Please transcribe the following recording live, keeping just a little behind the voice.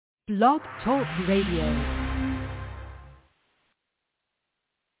Blog Talk Radio.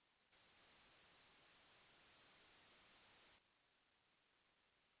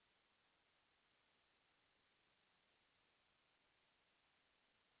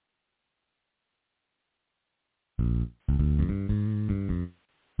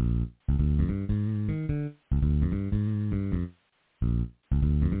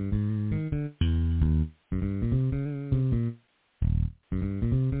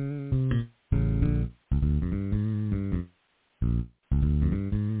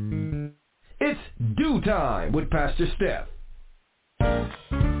 It's Dew Time with Pastor Steph.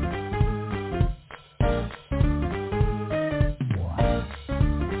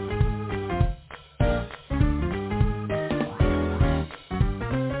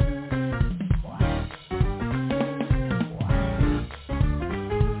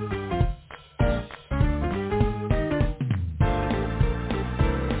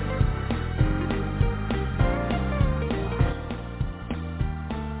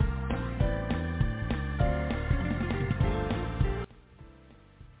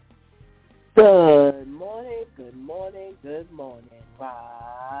 Good morning, good morning, good morning.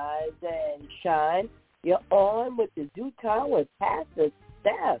 Rise and shine. You're on with the Dew Time with Pastor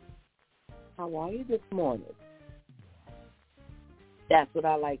Steph. How are you this morning? That's what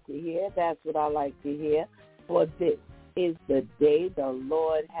I like to hear. That's what I like to hear. For this is the day the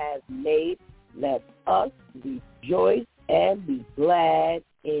Lord has made. Let us rejoice and be glad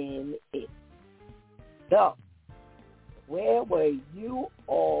in it. So, where were you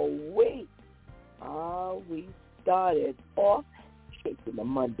all week? We started off shaking the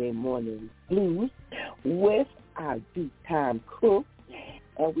Monday morning blues with our Dew Time crew,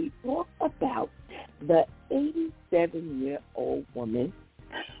 and we talked about the 87-year-old woman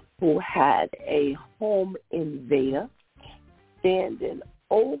who had a home invader standing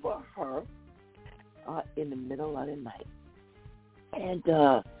over her in the middle of the night. And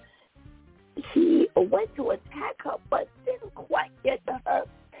he went to attack her, but didn't quite get to her.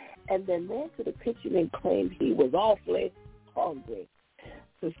 And then ran to the kitchen and claimed he was awfully hungry.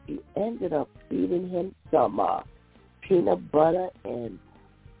 So she ended up feeding him some peanut butter and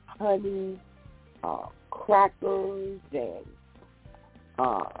honey, crackers, and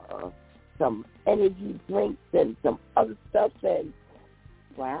some energy drinks and some other stuff. And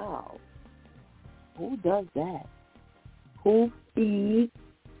wow, who does that? Who feeds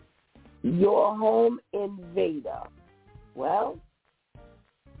your home invader? Well,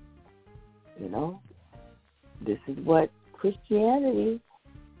 you know, this is what Christianity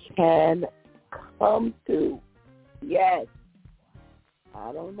can come to. Yes.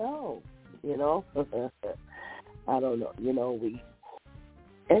 I don't know. I don't know. We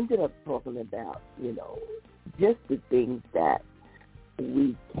ended up talking about, just the things that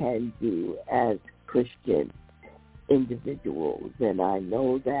we can do as Christian individuals. And I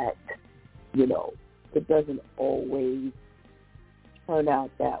know that, it doesn't always turn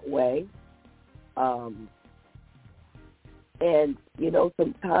out that way. And,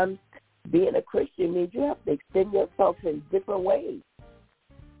 sometimes being a Christian means you have to extend yourself in different ways.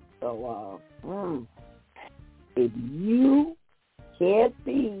 So, if you can't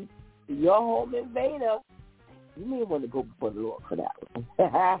feed your home invader, you may want to go before the Lord for that one.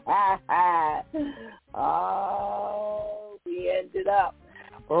 We ended up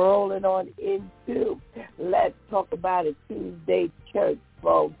rolling on into Let's Talk About It Tuesday Church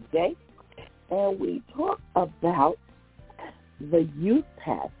Folks Day. And we talked about the youth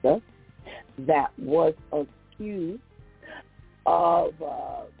pastor that was accused of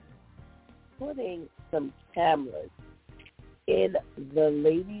putting some cameras in the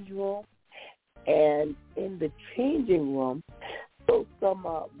ladies' room and in the changing room. So some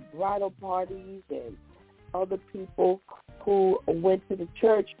bridal parties and other people who went to the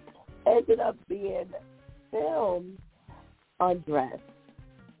church ended up being filmed undressed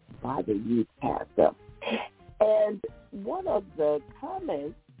by the youth pastor. And one of the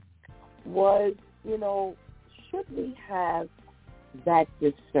comments was, should we have that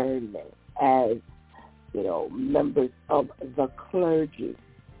discernment as, members of the clergy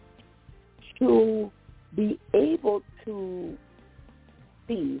to be able to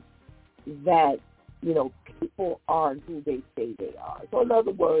see that, people are who they say they are. So in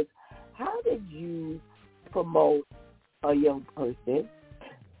other words, how did you promote a young person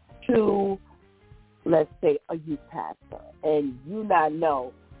to, let's say, a youth pastor, and you not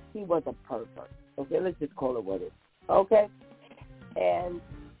know he was a pervert? Okay, let's just call it what it is. Okay? And,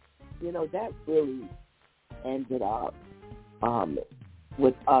 that really ended up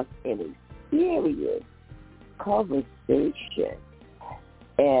with us in a serious conversation.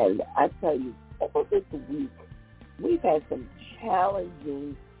 And I tell you, over this week, we've had some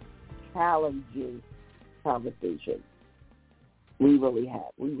challenging conversations. We really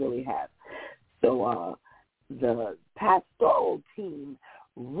have. So the pastoral team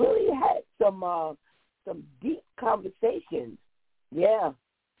really had some deep conversations. Yeah.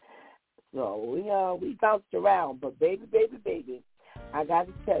 So we bounced around, but baby, I got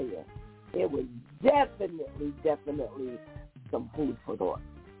to tell you, it was definitely some food for thought.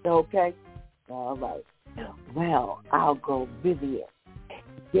 Okay? All right. Well, our girl Vivian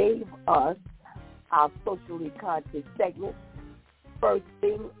gave us our socially conscious segment first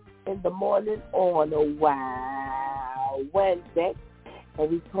thing in the morning on a Wow Wednesday,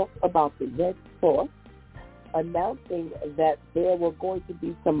 and we talked about the Red Cross announcing that there were going to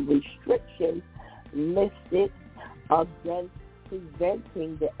be some restrictions listed against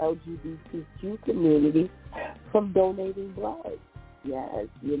preventing the LGBTQ community from donating blood. Yes,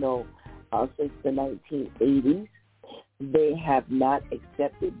 since the 1980s, they have not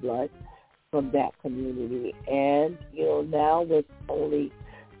accepted blood from that community. And, now with only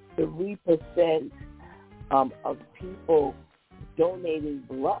 3% of people donating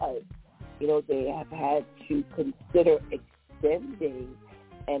blood, they have had to consider extending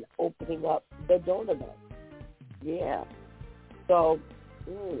and opening up the donor bank. Yeah. So,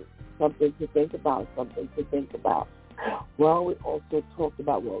 something to think about. Well, we also talked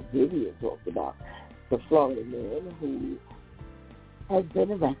about, Vivian talked about the Florida man who has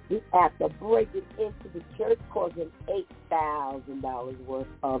been arrested after breaking into the church, causing $8,000 worth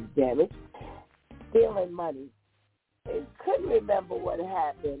of damage, stealing money. He couldn't remember what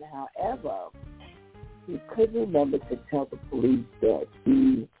happened. However, he couldn't remember to tell the police that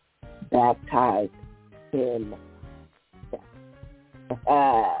he baptized him.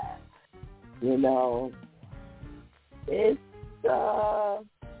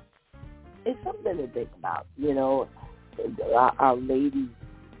 It's something to think about. Our lady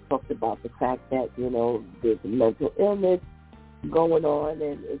talked about the fact that, there's a mental illness going on,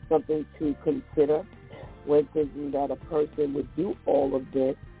 and it's something to consider when thinking that a person would do all of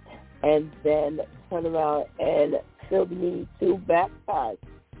this and then turn around and feel the need to baptize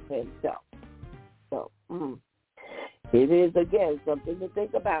himself. So, it is, again, something to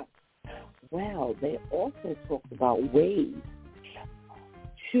think about. Well, they also talked about ways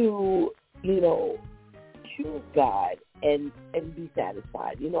to, choose God and be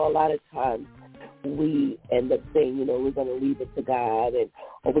satisfied. A lot of times we end up saying, we're going to leave it to God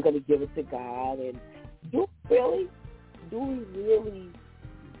or we're going to give it to God. And do we really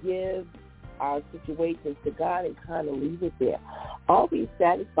give our situations to God and kind of leave it there? Are we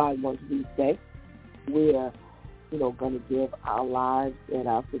satisfied once we say we're, going to give our lives and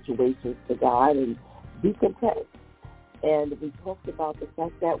our situations to God and be content? And we talked about the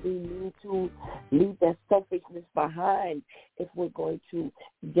fact that we need to leave that selfishness behind if we're going to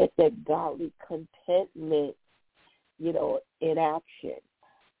get that godly contentment, in action.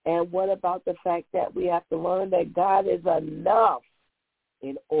 And what about the fact that we have to learn that God is enough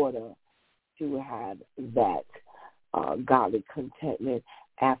in order to have that godly contentment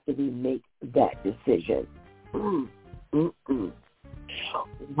after we make that decision?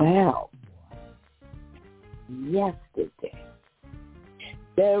 Well, yesterday,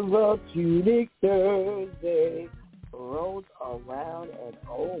 Therapeutic Thursday rolled around, and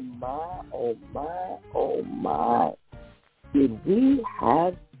oh my, did we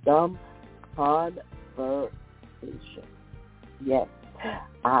have some conversation? Yes,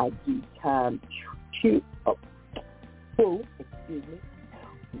 I do time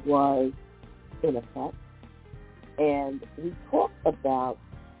was in effect, and we talked about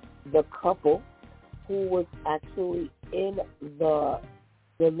the couple who was actually in the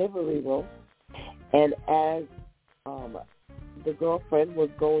delivery room, and as the girlfriend was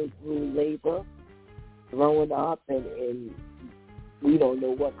going through labor, throwing up, and we don't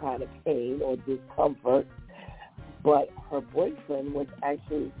know what kind of pain or discomfort, but her boyfriend was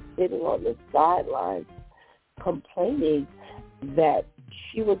actually sitting on the sidelines complaining that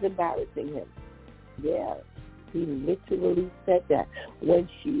she was embarrassing him. Yeah, he literally said that when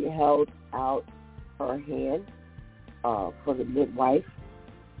she held out her hand for the midwife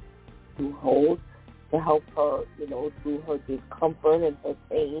to hold, to help her, through her discomfort and her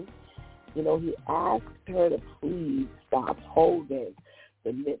pain. He asked her to please stop holding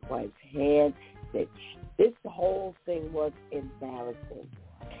the midwife's hand, that this whole thing was embarrassing.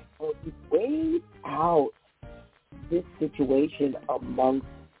 And we weighed out this situation amongst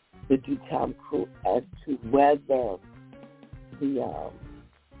the DuTime crew as to whether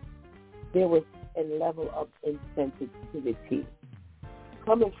there was a level of insensitivity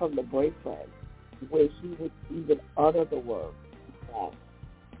coming from the boyfriend, where he would even utter the word that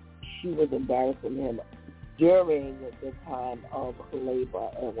she was embarrassing him during the time of labor.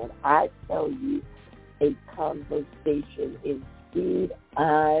 And when I tell you a conversation ensued,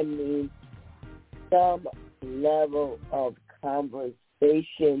 I mean some level of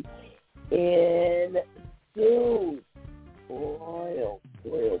conversation ensued. Boy, oh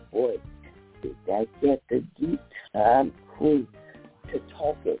boy, did that get the deep time crew to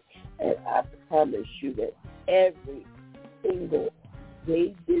talking. And I promise you that every single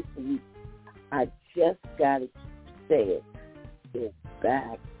day this week, I just got to say it. Go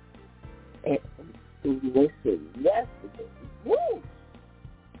back and listen. Yesterday, woo!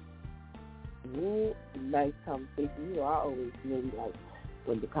 Nice conversation. You know, I always really like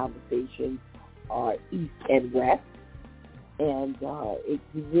when the conversations are east and west. And it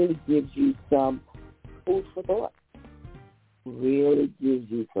really gives you some food for thought. Really gives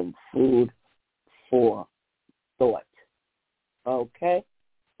you some food for thought. Okay?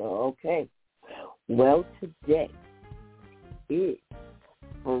 Okay. Well, today is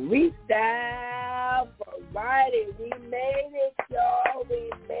Freestyle Friday. We made it, y'all.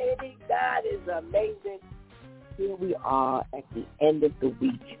 We made it. God is amazing. Here we are at the end of the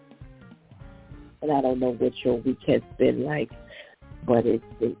week. And I don't know what your week has been like, but it's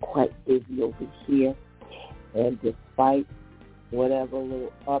been quite busy over here. And despite whatever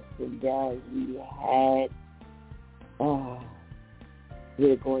little ups and downs we had,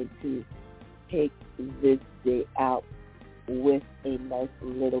 we're going to take this day out with a nice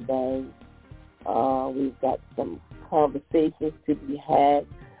little bang. We've got some conversations to be had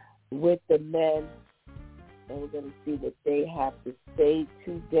with the men, and we're going to see what they have to say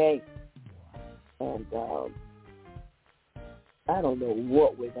today. And I don't know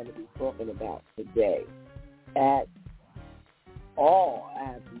what we're going to be talking about today at all. I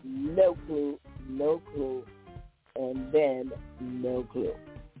have no clue, and then no clue.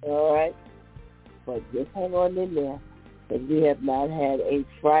 All right? But just hang on in there, because we have not had a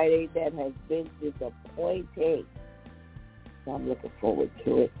Friday that has been disappointing. So I'm looking forward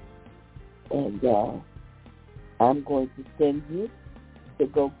to it. And I'm going to send you to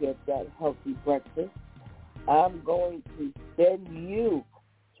go get that healthy breakfast. I'm going to send you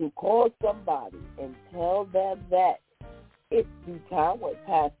to call somebody and tell them that it's due time with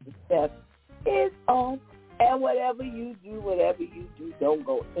Pastor Steph is on. And whatever you do, don't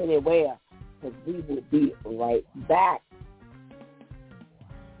go anywhere, because we will be right back.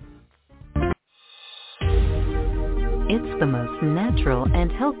 It's the most natural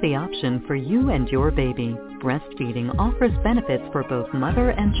and healthy option for you and your baby. Breastfeeding offers benefits for both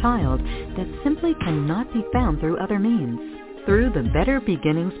mother and child that simply cannot be found through other means. Through the Better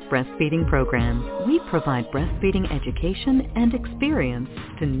Beginnings Breastfeeding Program, we provide breastfeeding education and experience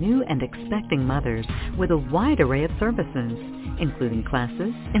to new and expecting mothers with a wide array of services, including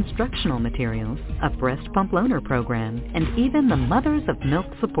classes, instructional materials, a breast pump loaner program, and even the Mothers of Milk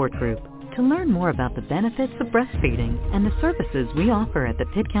Support Group. To learn more about the benefits of breastfeeding and the services we offer at the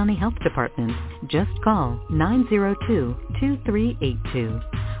Pitt County Health Department, just call 902-2382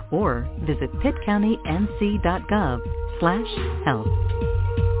 or visit pittcountync.gov/health.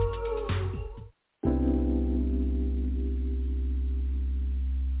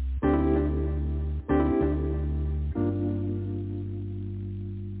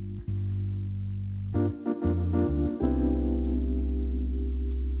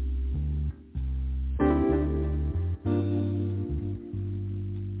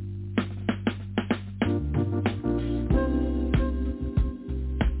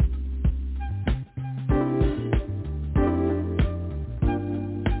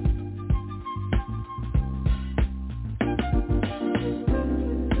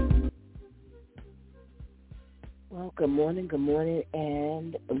 Good morning,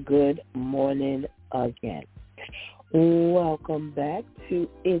 and good morning again. Welcome back to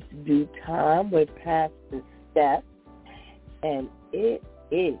It's Due Time with Pastor Steph, and it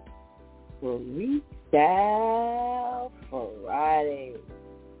is Freestyle Friday.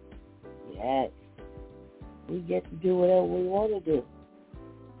 Yes, we get to do whatever we want to do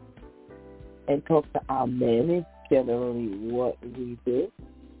and talk to our men. It's generally what we do,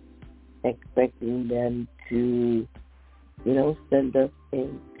 expecting them to send us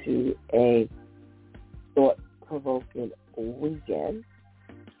into a thought-provoking weekend.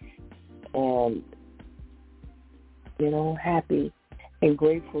 And, happy and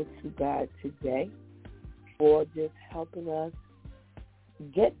grateful to God today for just helping us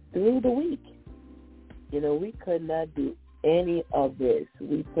get through the week. We could not do any of this.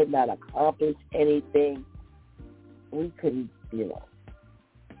 We could not accomplish anything. We couldn't,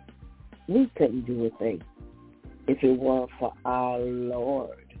 We couldn't do a thing if it weren't for our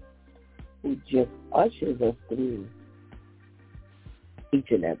Lord, who just ushers us through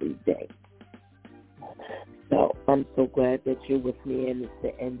each and every day. So I'm so glad that you're with me, and it's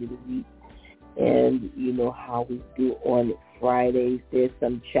the end of the week. And you know how we do on Fridays. There's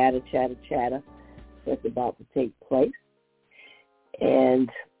some chatter that's about to take place. And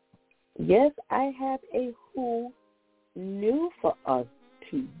yes, I have a Who Knew for us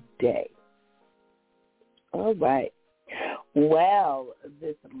today. All right. Well,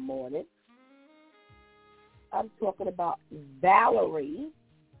 this morning, I'm talking about Valerie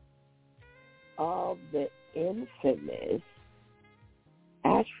of the infamous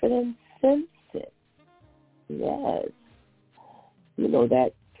Ashford and Simpson. Yes. You know,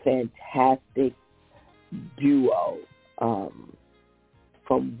 that fantastic duo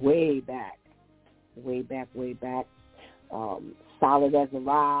from way back. Solid as a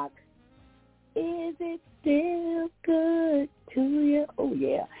rock. Is it still good to you? Oh,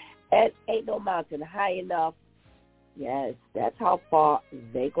 yeah. And Ain't No Mountain High Enough. Yes, that's how far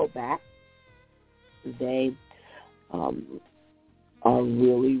they go back. They are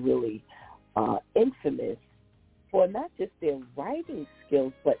really, really infamous for not just their writing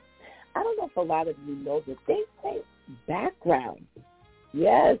skills, but I don't know if a lot of you know that they play background,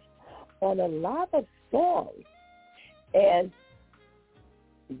 yes, on a lot of songs. And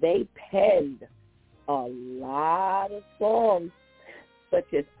they penned a lot of songs,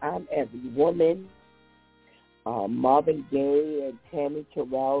 such as I'm Every Woman, Marvin Gaye and Tammy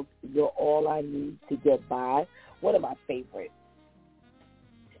Terrell's You're All I Need to Get By. One of my favorite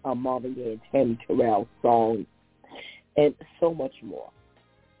Marvin Gaye and Tammy Terrell songs, and so much more.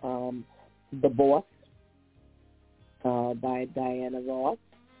 The Boss by Diana Ross.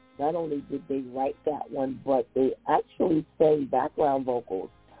 Not only did they write that one, but they actually sang background vocals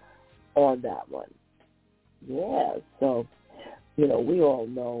on that one. Yeah, so, you know, we all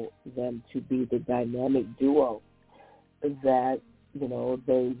know them to be the dynamic duo that, you know,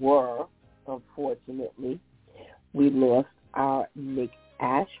 they were. Unfortunately, we lost our Nick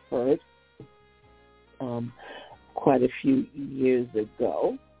Ashford quite a few years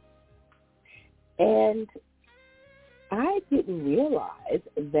ago. And I didn't realize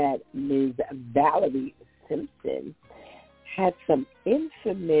that Ms. Valerie Simpson had some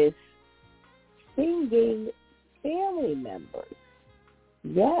infamous singing family members.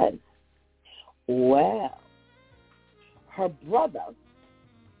 Yes. Well, her brother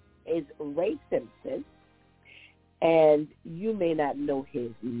is Ray Simpson, and you may not know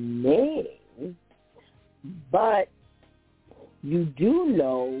his name, but you do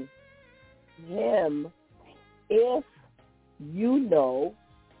know him if you know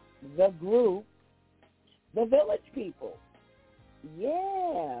the group, the Village People.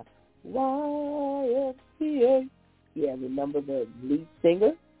 Yeah. YMCA. Yeah, remember the lead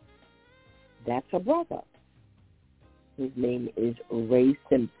singer? That's her brother. His name is Ray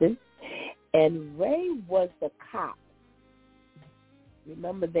Simpson. And Ray was the cop.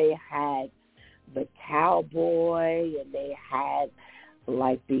 Remember they had the cowboy, and they had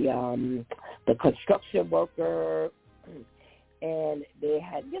like the construction worker, and they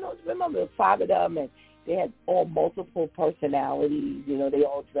had, you know, remember the five of them, and they had all multiple personalities, you know, they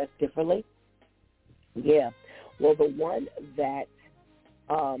all dressed differently. Yeah. Well, the one that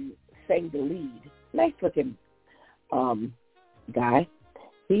sang the lead, nice looking guy,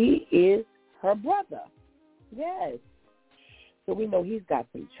 he is her brother. Yes. So we know he's got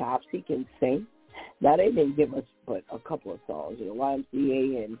some chops. He can sing. Now, they didn't give us but a couple of songs, you know,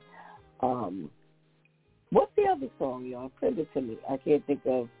 YMCA and what's the other song, y'all? Send it to me. I can't think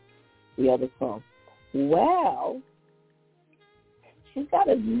of the other song. Well, she's got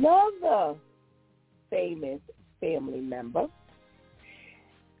another famous family member.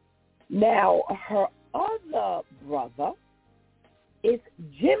 Now, her other brother is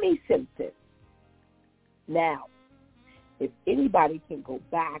Jimmy Simpson. Now, if anybody can go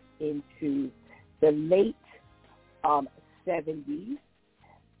back into the late 70s,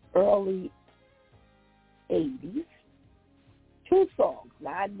 early 80s, two songs.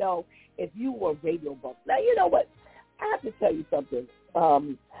 Now, I know if you were radio buff. Now, you know what? I have to tell you something.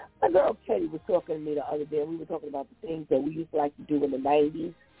 My girl Katie was talking to me the other day, and we were talking about the things that we used to like to do in the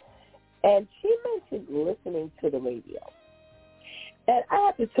 90s. And she mentioned listening to the radio. And I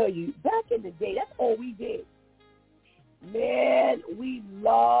have to tell you, back in the day, that's all we did. Man, we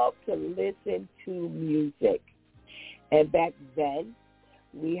loved to listen to music. And back then,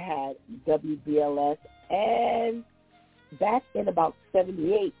 we had WBLS, and back in about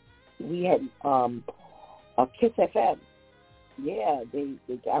 78, we had a Kiss FM. Yeah,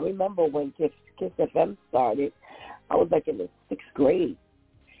 I remember when Kiss FM started, I was like in the 6th grade.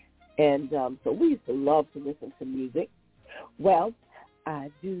 And so we used to love to listen to music. Well, I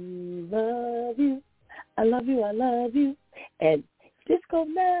do love you. I love you. I love you. And Disco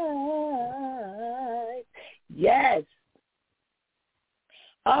Night. Yes.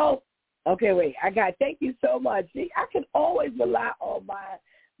 Oh, okay, wait. Thank you so much. See, I can always rely on my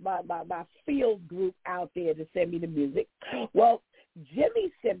field group out there to send me the music. Well,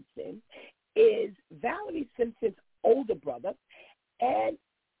 Jimmy Simpson is Valerie Simpson's older brother, and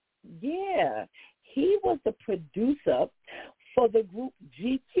yeah, he was the producer for the group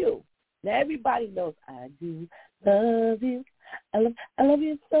GQ. Now everybody knows I do love you. I love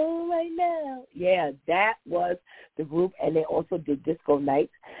you so right now. Yeah, that was the group, and they also did Disco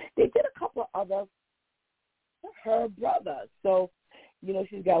Nights. They did a couple of other her brothers. So, you know,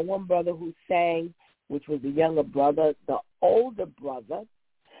 she's got one brother who sang, which was the younger brother. The older brother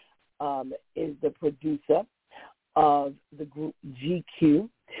is the producer of the group GQ.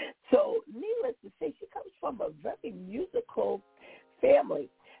 So, needless to say, she comes from a very musical family.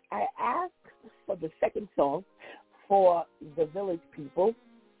 I asked for the second song for the Village People.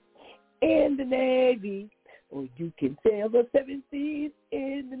 In the Navy, or you can sail the 7 seas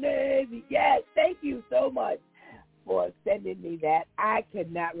in the Navy. Yes, thank you so much for sending me that. I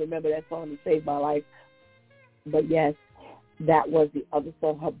cannot remember that song to save my life. But, yes, that was the other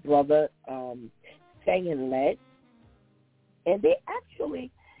song her brother sang and led. And they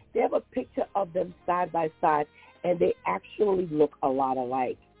have a picture of them side by side, and they actually look a lot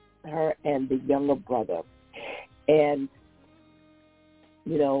alike, her and the younger brother. And,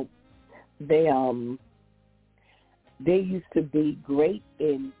 you know, they used to be great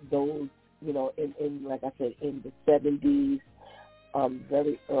in those, you know, in like I said, in the 70s,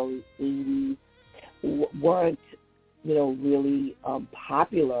 very early 80s, weren't, you know, really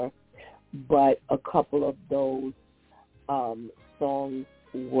popular, but a couple of those songs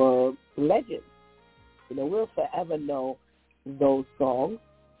were legends. You know, we'll forever know those songs.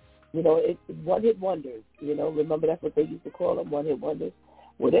 You know, it's one-hit wonders. You know, remember that's what they used to call them, one-hit wonders?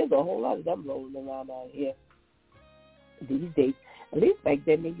 Well, there's a whole lot of them rolling around out here these days. At least back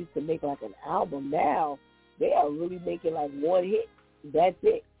then they used to make like an album. Now they are really making like one hit. That's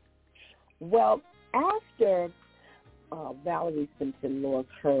it. Well, after Valerie Simpson lost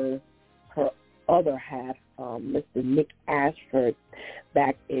her other half, Mr. Nick Ashford,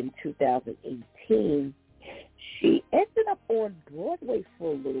 back in 2018, she ended up on Broadway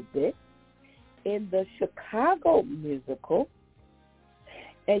for a little bit in the Chicago musical,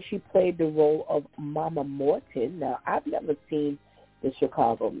 and she played the role of Mama Morton. Now, I've never seen the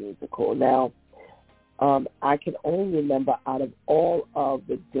Chicago musical. Now, I can only remember out of all of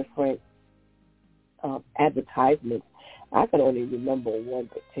the different advertisements, I can only remember one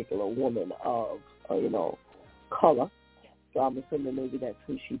particular woman of, you know, color. So I'm assuming maybe that's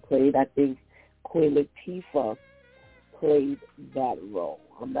who she played. I think Queen Latifah played that role.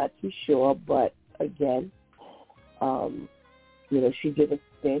 I'm not too sure, but again, you know, she did a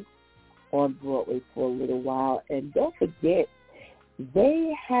stint on Broadway for a little while. And don't forget,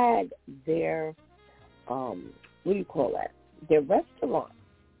 they had their, what do you call that? Their restaurant.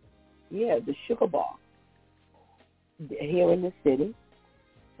 Yeah, the Sugar Bar here in the city.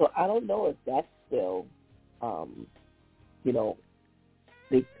 So I don't know if that's still, you know,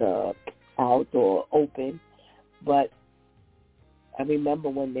 out or open, but I remember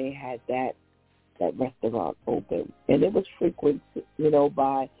when they had that restaurant open, and it was frequent, you know,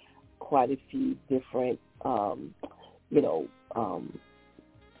 by quite a few different, you know,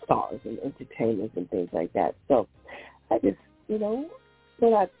 stars and entertainers and things like that. So I just, you know,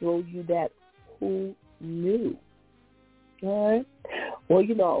 thought I'd throw you that who knew. All right. Well,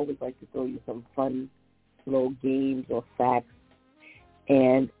 you know, I always like to throw you some fun little games or facts.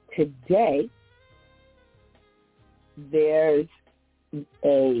 And today, there's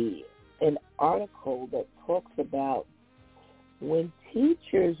an article that talks about when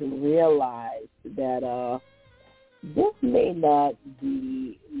teachers realize that this may not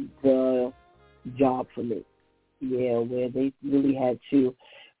be the job for me. Yeah, where they really had to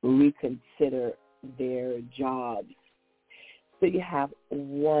reconsider their jobs. So you have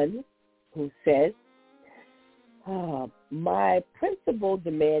one who says, my principal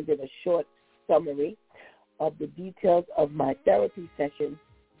demanded a short summary of the details of my therapy sessions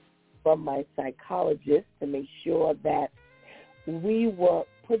from my psychologist to make sure that we were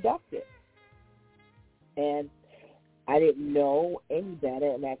productive. And I didn't know any better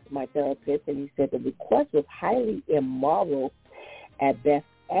and asked my therapist, and he said the request was highly immoral at best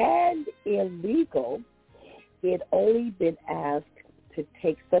and illegal, He had only been asked to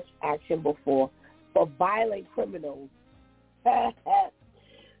take such action before for violent criminals.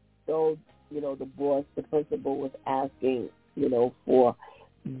 So, the principal was asking, for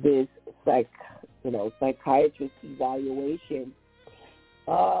this psychiatrist evaluation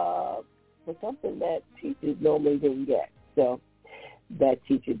for something that teachers normally didn't get. So that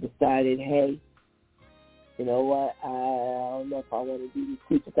teacher decided, hey, you know what, I don't know if I want to do these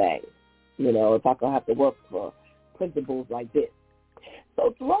teacher things, if I could have to work for principals like this.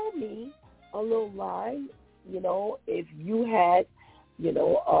 So throw me a little line, if you had,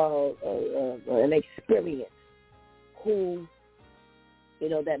 an experience who,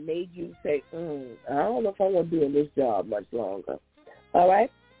 that made you say, I don't know if I want to be in this job much longer. All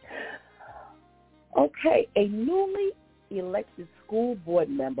right? Okay, a newly elected school board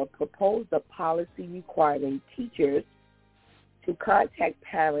member proposed a policy requiring teachers to contact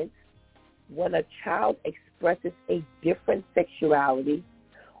parents when a child expresses a different sexuality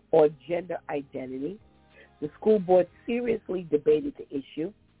or gender identity. The school board seriously debated the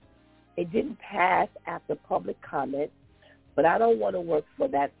issue. It didn't pass after public comment, but I don't want to work for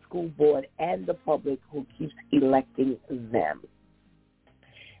that school board and the public who keeps electing them.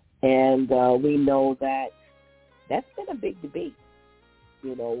 And we know that that's been a big debate.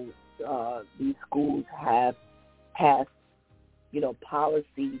 These schools have passed,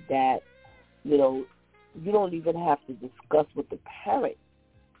 policy that, you don't even have to discuss with the parent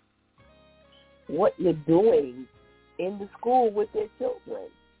what you're doing in the school with their children.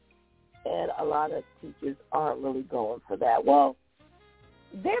 And a lot of teachers aren't really going for that. Well,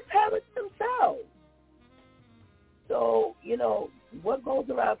 they're parents themselves. So, what goes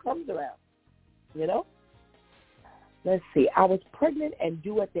around comes around, Let's see. I was pregnant and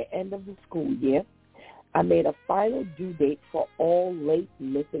due at the end of the school year. I made a final due date for all late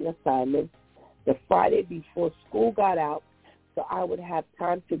missing assignments the Friday before school got out, so I would have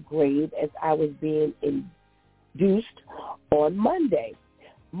time to grade as I was being induced on Monday.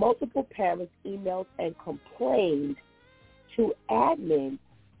 Multiple parents emailed and complained to admin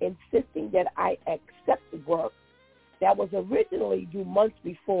insisting that I accept work that was originally due months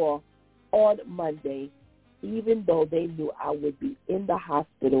before on Monday, even though they knew I would be in the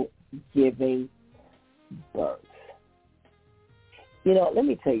hospital giving birth. Let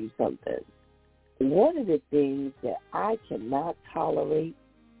me tell you something. One of the things that I cannot tolerate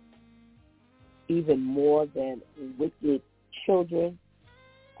even more than wicked children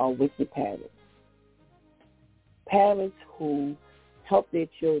are wicked parents. Parents who help their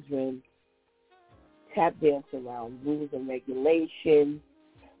children tap dance around rules and regulations.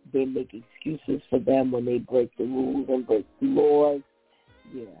 They make excuses for them when they break the rules and break the laws.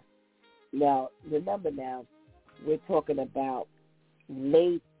 Yeah. Now, remember we're talking about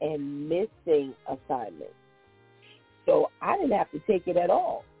late and missing assignments. So I didn't have to take it at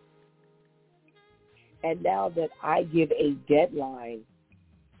all. And now that I give a deadline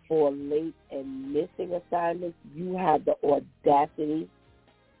for late and missing assignments, you have the audacity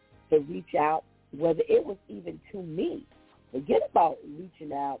to reach out, whether it was even to me. Forget about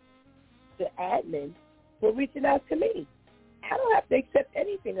reaching out to admin, but reaching out to me. I don't have to accept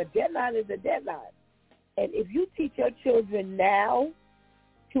anything. A deadline is a deadline. And if you teach your children now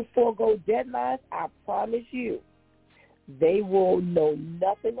to forego deadlines, I promise you, they will know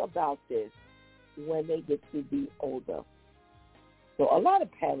nothing about this when they get to be older. So a lot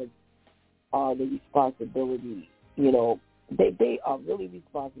of parents are the responsibility, they are really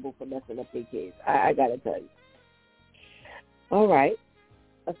responsible for messing up their kids. I got to tell you. All right.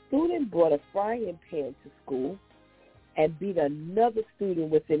 A student brought a frying pan to school and beat another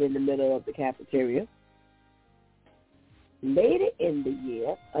student with it in the middle of the cafeteria. Later in the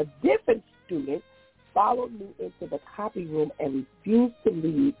year, a different student followed me into the copy room and refused to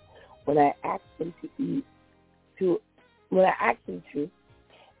leave when I asked him to,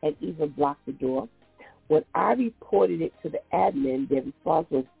 and even blocked the door. When I reported it to the admin, their response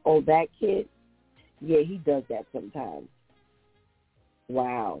was, "Oh, that kid? Yeah, he does that sometimes."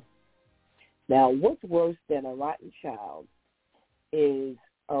 Wow. Now, what's worse than a rotten child is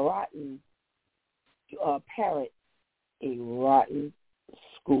a rotten parent, a rotten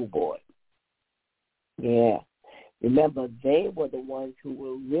school board. Yeah. Remember, they were the ones who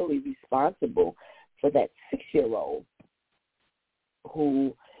were really responsible for that 6-year-old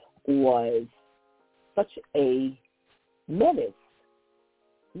who was such a menace.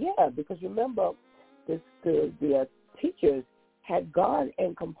 Yeah, because remember, the teachers had gone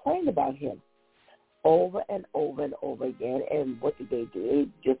and complained about him over and over and over again, and what did they do?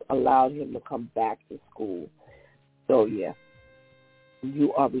 They just allowed him to come back to school. So, yeah,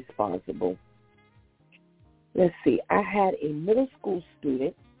 you are responsible. Let's see. I had a middle school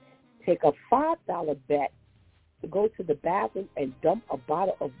student take a $5 bet to go to the bathroom and dump a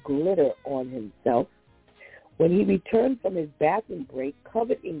bottle of glitter on himself. When he returned from his bathroom break,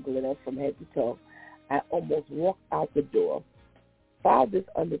 covered in glitter from head to toe, I almost walked out the door. Filed this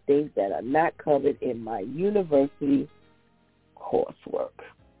under things that are not covered in my university coursework.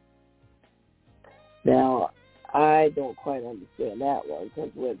 Now, I don't quite understand that one,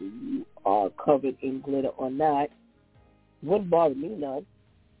 because whether you are covered in glitter or not wouldn't bother me none.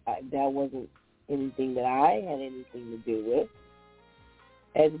 That wasn't anything that I had anything to do with.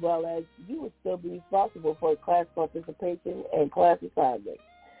 As well as you would still be responsible for class participation and class assignments.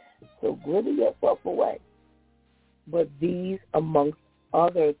 So glitter yourself away. But these, amongst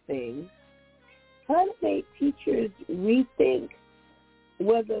other things, kind of made teachers rethink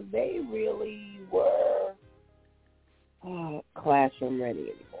whether they really were classroom ready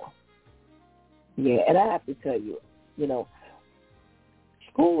anymore. Yeah, and I have to tell you,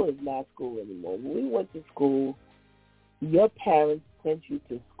 school is not school anymore. When we went to school, your parents sent you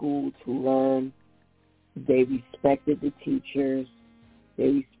to school to learn. They respected the teachers. They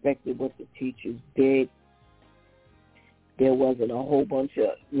respected what the teachers did. There wasn't a whole bunch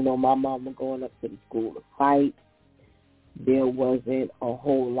of, my mama going up to the school to fight. There wasn't a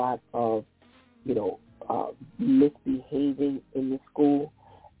whole lot of, misbehaving in the school.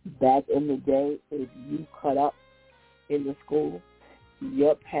 Back in the day, if you cut up in the school,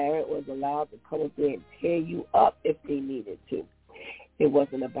 your parent was allowed to come up there and tear you up if they needed to. It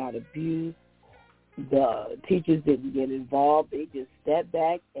wasn't about abuse. The teachers didn't get involved. They just stepped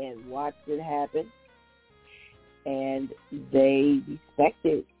back and watched it happen. And they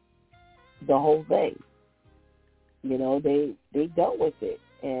respected the whole thing. They dealt with it.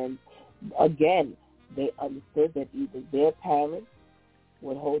 And, again, they understood that either their parents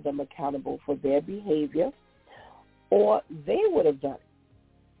would hold them accountable for their behavior, or they would have done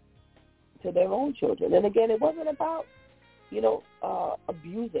it to their own children. And, again, it wasn't about,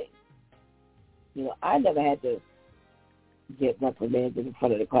 abusing. I never had to get reprimanded in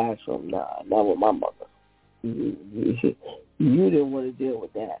front of the classroom. Nah, not with my mother. You didn't want to deal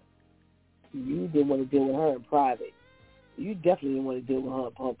with that. You didn't want to deal with her in private. You definitely didn't want to deal with her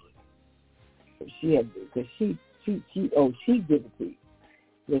in public. She had, because she gave it to you.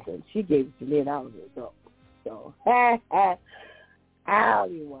 Listen, she gave it to me and I was an adult. So, I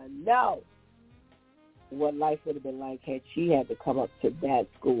don't even want to know what life would have been like had she had to come up to that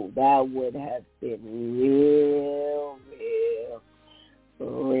school. That would have been real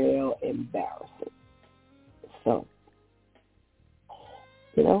embarrassing. So,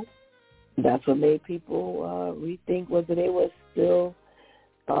 that's what made people rethink whether they were still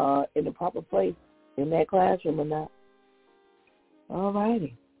in the proper place in that classroom or not. All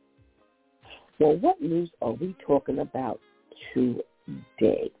righty. Well, what news are we talking about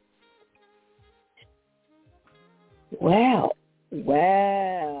today? Wow.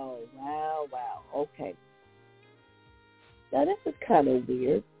 Okay. Now, this is kind of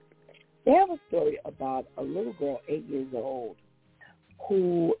weird. They have a story about a little girl, 8 years old,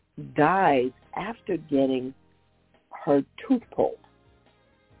 who died after getting her tooth pulled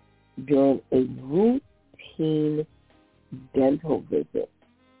during a routine dental visit.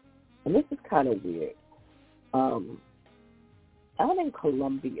 And this is kind of weird. Out in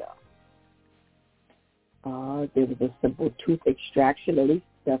Colombia, there was a simple tooth extraction, at least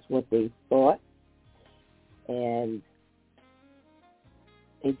that's what they thought. And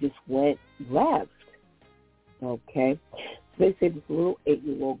it just went left. Okay? So they say this little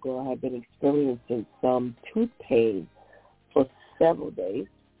 8-year-old girl had been experiencing some tooth pain for several days,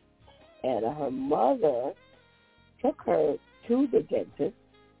 and her mother took her to the dentist,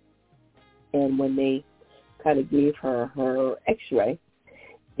 and when they kind of gave her x-ray,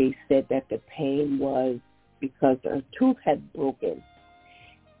 they said that the pain was because her tooth had broken,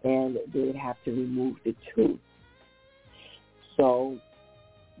 and they would have to remove the tooth. So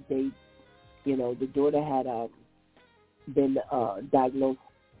they, the daughter had been diagnosed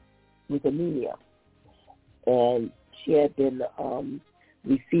with anemia, and she had been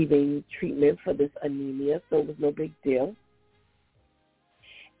receiving treatment for this anemia, so it was no big deal.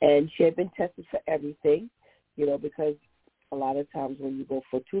 And she had been tested for everything, because a lot of times when you go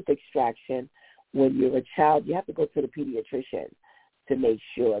for tooth extraction, when you're a child, you have to go to the pediatrician to make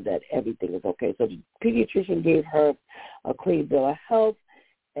sure that everything is okay. So the pediatrician gave her a clean bill of health,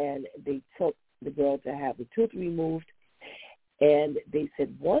 and they took the girl to have the tooth removed. And they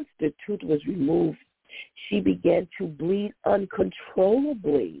said once the tooth was removed, she began to bleed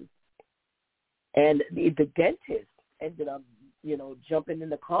uncontrollably. And the dentist ended up, jumping in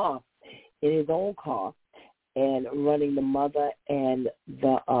the car, in his own car, and running the mother and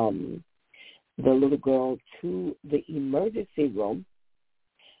the little girl to the emergency room,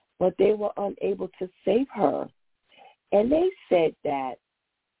 but they were unable to save her. And they said that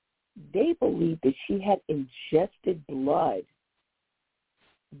they believed that she had ingested blood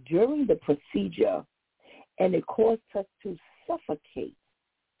during the procedure, and it caused her to suffocate.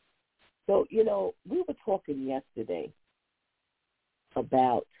 So, we were talking yesterday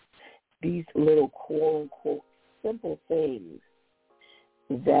about these little quote-unquote simple things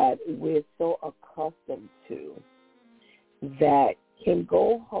that we're so accustomed to that can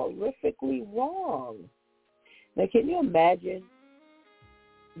go horrifically wrong. Now, can you imagine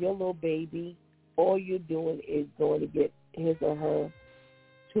your little baby, all you're doing is going to get his or her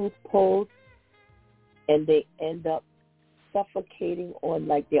tooth pulled, and they end up suffocating on,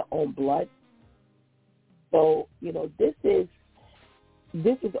 like, their own blood? So, this is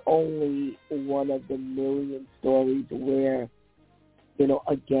only one of the million stories where,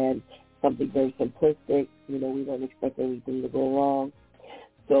 again, something very simplistic, we don't expect anything to go wrong.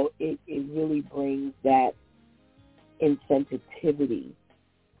 So it really brings that insensitivity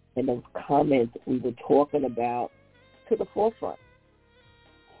and those comments we were talking about to the forefront.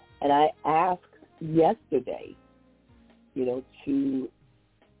 And I asked yesterday, to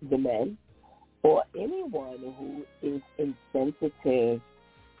the men or anyone who is insensitive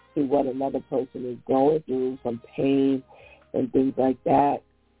to what another person is going through, some pain and things like that,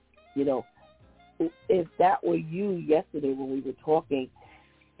 if that were you yesterday when we were talking,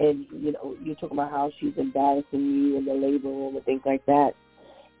 and, you're talking about how she's embarrassing you in the labor room and things like that,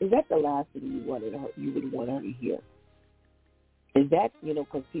 is that the last thing you would want her to hear? Is that,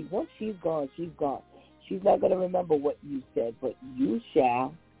 because, see, once she's gone, she's gone. She's not going to remember what you said, but you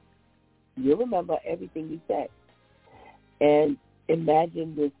shall. You'll remember everything you said. And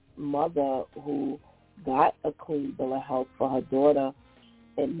imagine this mother who got a clean bill of health for her daughter,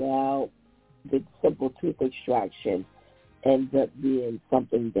 and now the simple tooth extraction ends up being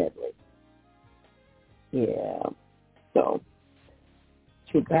something deadly. Yeah. So,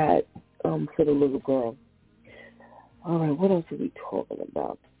 too bad for the little girl. All right, what else are we talking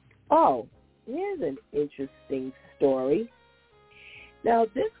about? Oh, here's an interesting story. Now,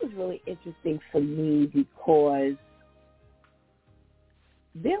 this was really interesting for me because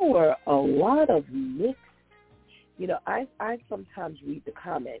there were a lot of mixed, I sometimes read the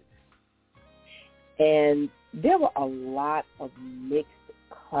comments, and there were a lot of mixed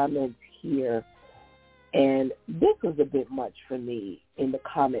comments here, and this was a bit much for me in the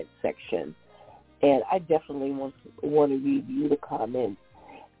comment section. And I definitely want to review the comments,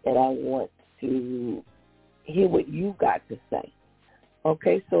 and I want to hear what you got to say.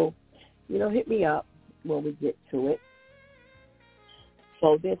 Okay, so, hit me up when we get to it.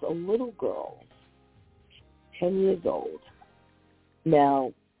 So there's a little girl, 10 years old.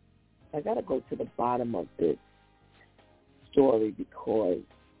 Now, I got to go to the bottom of this story because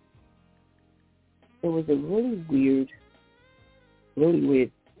it was a really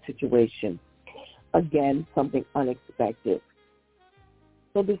weird situation. Again, something unexpected.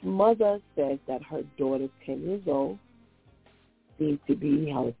 So this mother says that her daughter, 10 years old, seemed to be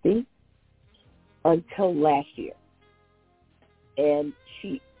healthy until last year. And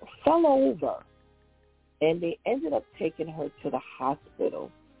she fell over, and they ended up taking her to the hospital.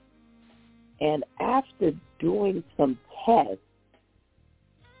 And after doing some tests,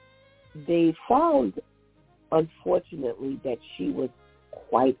 they found, unfortunately, that she was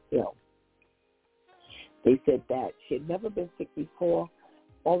quite ill. They said that she had never been sick before.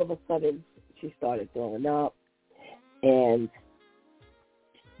 All of a sudden, she started throwing up, and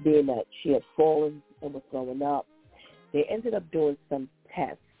being that she had fallen and was throwing up, they ended up doing some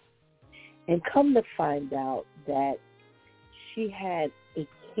tests and come to find out that she had a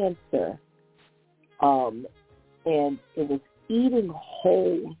cancer, and it was eating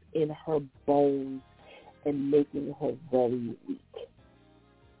holes in her bones and making her very weak.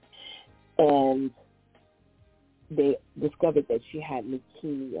 And they discovered that she had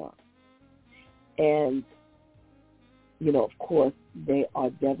leukemia. And, of course, they are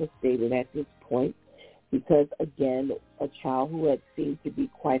devastated at this point because, again, a child who had seemed to be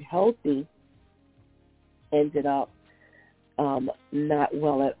quite healthy ended up not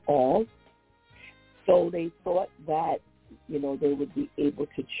well at all. So they thought that, they would be able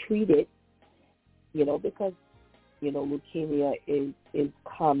to treat it, because, leukemia is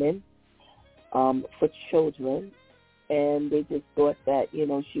common for children. And they just thought that,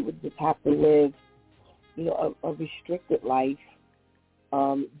 she would just have to live, a restricted life,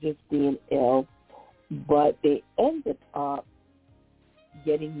 just being ill. But they ended up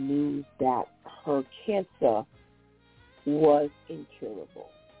getting news that her cancer was incurable,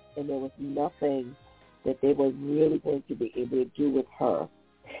 and there was nothing that they were really going to be able to do with her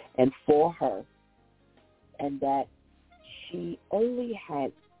and for her, and that she only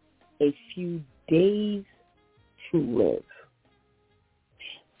had a few days to live.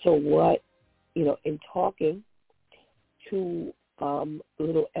 So what, in talking to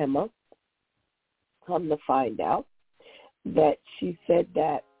little Emma, come to find out that she said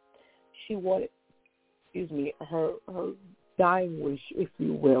that she wanted, her dying wish, if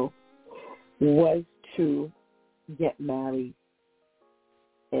you will, was to get married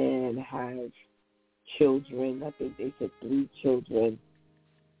and have children. I think they said 3 children.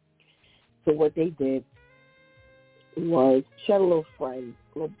 So what they did was she had a little friend,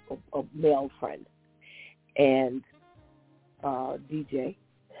 a male friend, and DJ.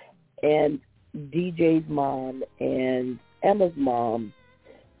 And DJ's mom and Emma's mom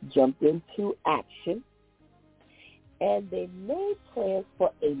jumped into action, and they made plans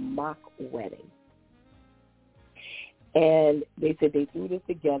for a mock wedding. And they said they threw this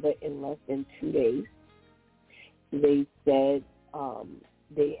together in less than 2 days. They said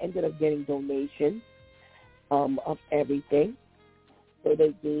they ended up getting donations of everything. So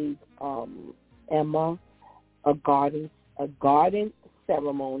they gave Emma a garden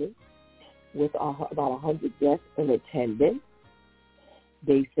ceremony with about 100 guests in attendance.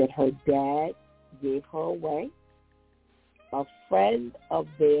 They said her dad gave her away. A friend of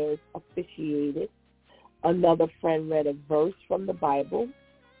theirs officiated. Another friend read a verse from the Bible.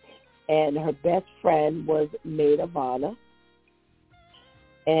 And her best friend was maid of honor.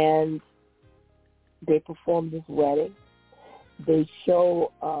 And they performed this wedding. They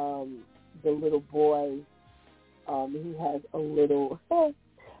show the little boy, he has a little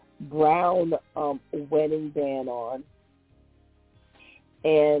brown wedding band on.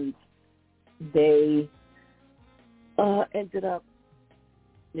 And they she ended up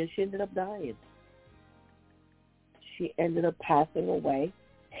dying. She ended up passing away.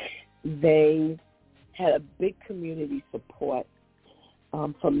 They had a big community support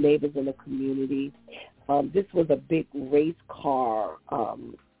from neighbors in the community. This was a big race car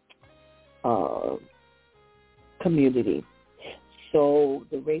community. So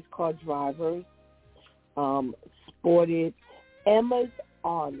the race car drivers sported Emma's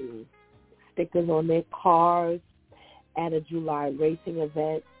Army stickers on their cars at a July racing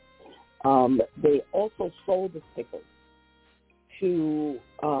event. They also sold the stickers to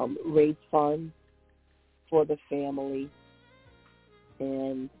raise funds for the family,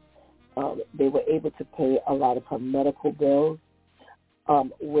 and they were able to pay a lot of her medical bills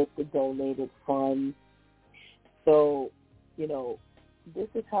with the donated funds. So, this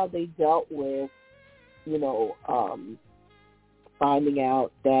is how they dealt with, finding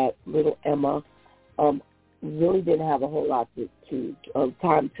out that little Emma really didn't have a whole lot to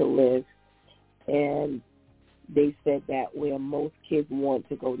time to live. And they said that where most kids want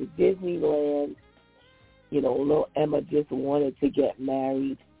to go to Disneyland, little Emma just wanted to get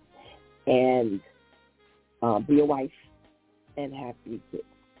married and be a wife and have 3 kids.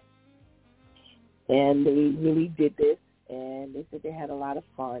 And they really did this, and they said they had a lot of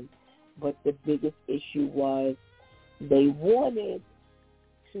fun. But the biggest issue was they wanted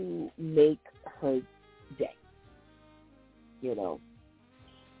to make her day,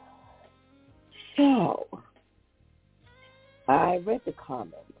 So I read the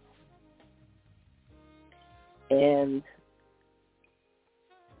comments, and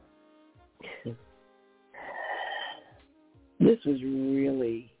this was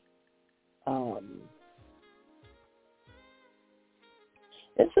really an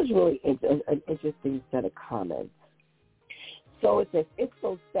interesting set of comments. So it says, it's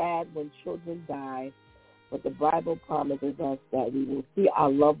so sad when children die, but the Bible promises us that we will see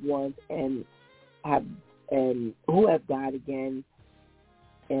our loved ones and who have died again.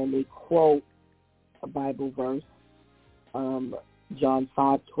 And they quote a Bible verse, John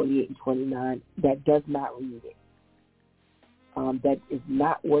 5:28 and 29, that does not read it. That is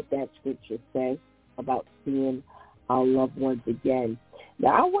not what that scripture says about seeing our loved ones again.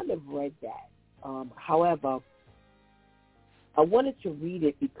 Now, I wouldn't have read that. However, I wanted to read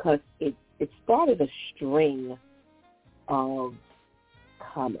it because it started a string of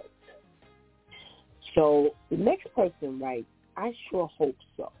comments. So the next person writes, I sure hope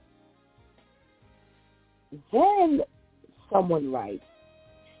so. Then someone writes,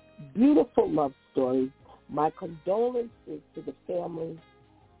 beautiful love story. My condolences to the family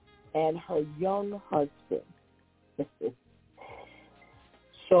and her young husband.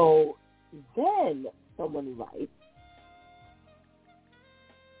 So then someone writes,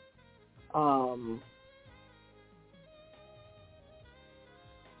 Oh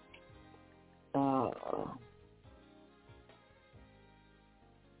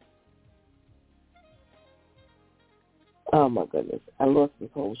my goodness, I lost this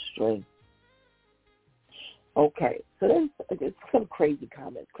whole string. Okay, so then it's some crazy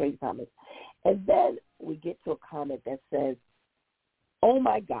comments. And then we get to a comment that says, oh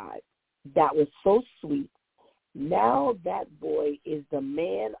my God, that was so sweet. Now that boy is the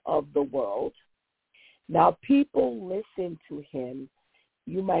man of the world. Now people listen to him.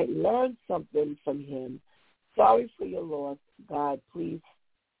 You might learn something from him. Sorry for your loss. God, please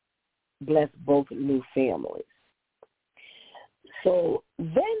bless both new families. So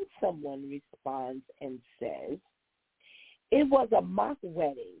then someone responds and says, it was a mock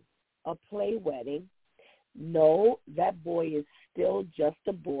wedding, a play wedding. No, that boy is still just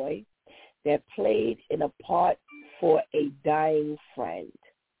a boy that played in a part for a dying friend.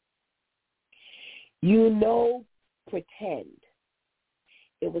 Pretend.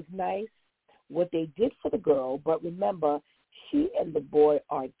 It was nice what they did for the girl, but remember, she and the boy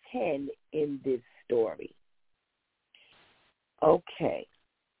are 10 in this story. Okay.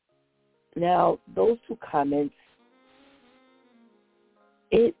 Now, those two comments,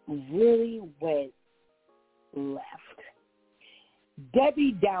 it really went left.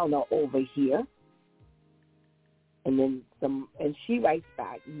 Debbie Downer over here, and then and she writes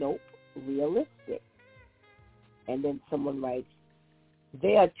back, nope, realistic. And then someone writes,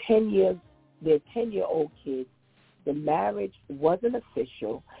 they're 10-year-old kids. The marriage wasn't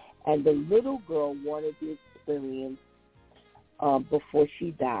official, and the little girl wanted the experience before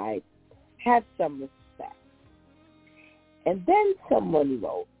she died. Have some respect. And then someone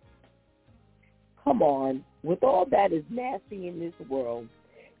wrote, come on, with all that is nasty in this world,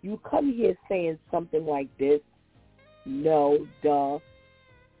 you come here saying something like this? No, duh.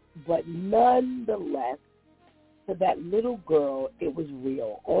 But nonetheless, for that little girl, it was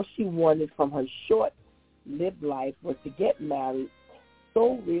real. All she wanted from her short-lived life was to get married.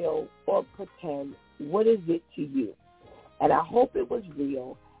 So real or pretend, what is it to you? And I hope it was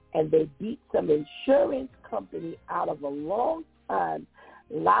real, and they beat some insurance company out of a long time,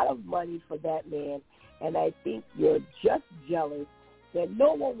 a lot of money for that man, and I think you're just jealous that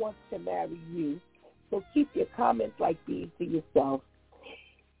no one wants to marry you, so keep your comments like these to yourself.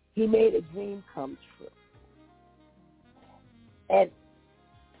 He made a dream come true. And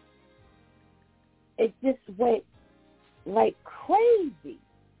it just went like crazy.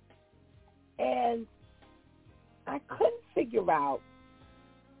 And I couldn't figure out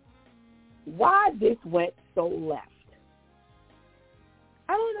why this went so left.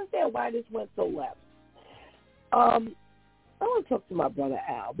 I don't understand why this went so left. I want to talk to my brother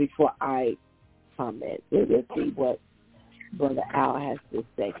Al before I comment. Let's see what Brother Al has to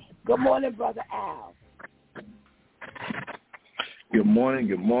say. Good morning, Brother Al. Good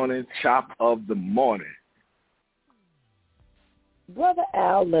morning, chop of the morning. Brother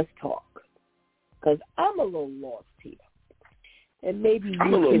Al, let's talk, because I'm a little lost here. And maybe you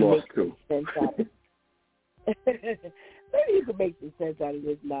can make some sense out of it. Maybe you can make some sense out of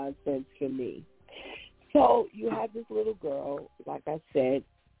this nonsense for me. So you have this little girl, like I said,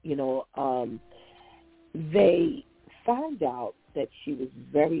 they found out that she was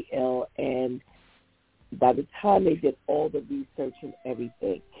very ill, and by the time they did all the research and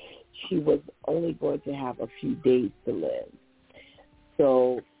everything, she was only going to have a few days to live.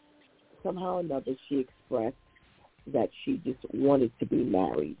 So somehow or another, she expressed that she just wanted to be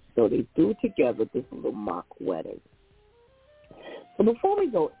married. So they threw together this little mock wedding. So before we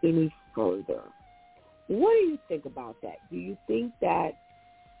go any further, what do you think about that? Do you think that,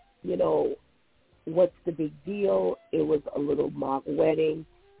 what's the big deal? It was a little mock wedding.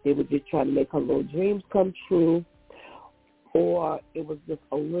 They were just trying to make her little dreams come true. Or it was just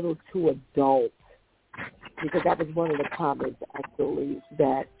a little too adult. Because that was one of the comments, actually,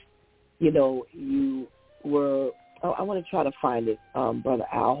 that, you were, I want to try to find it, Brother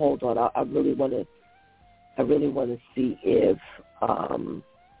Al. Hold on. I really want to see if, I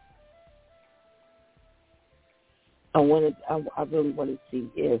really want to see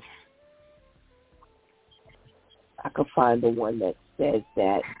if I could find the one that says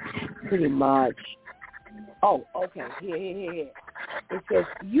that pretty much. Oh, okay. Here. It says,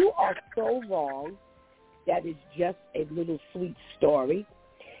 you are so wrong. That is just a little sweet story.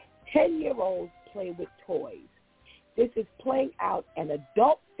 10-year-olds play with toys. This is playing out an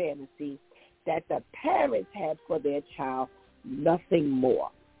adult fantasy that the parents had for their child, nothing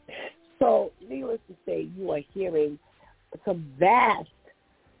more. So, needless to say, you are hearing some vast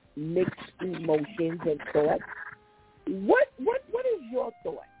mixed emotions and thoughts. What is your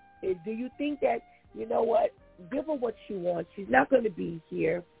thought Do you think that, you know what, give her what she wants. She's not going to be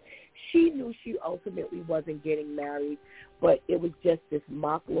here. She knew she ultimately wasn't getting married, but it was just this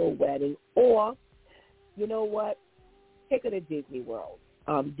mock little wedding. Or, you know what, take her to Disney World.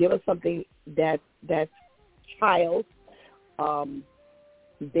 Give her something that's child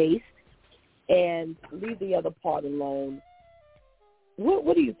based, and leave the other part alone.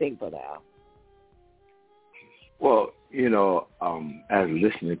 What do you think, Brother Al? Well, as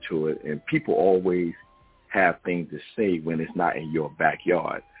listening to it, and people always have things to say when it's not in your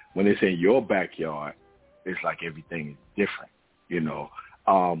backyard. When it's in your backyard, it's like everything is different,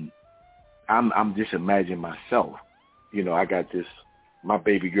 I'm just imagining myself. I got my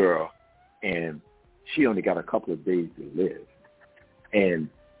baby girl, and she only got a couple of days to live. And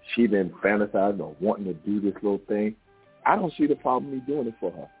she been fantasizing or wanting to do this little thing. I don't see the problem me doing it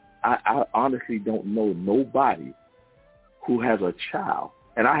for her. I honestly don't know nobody who has a child.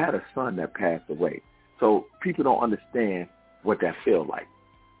 And I had a son that passed away. So people don't understand what that feels like.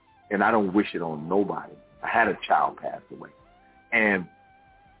 And I don't wish it on nobody. I had a child pass away. And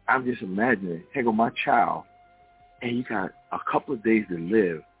I'm just imagining, hey, go my child, and you got a couple of days to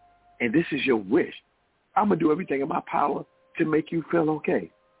live, and this is your wish. I'm going to do everything in my power to make you feel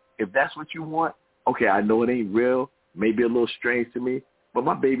okay. If that's what you want, okay, I know it ain't real, maybe a little strange to me, but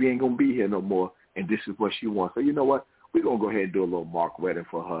my baby ain't going to be here no more, and this is what she wants. So you know what? We're going to go ahead and do a little mock wedding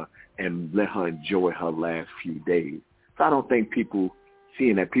for her and let her enjoy her last few days. So I don't think people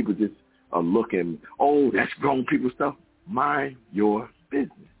seeing that, people just are looking, oh, that's grown people stuff. Mind your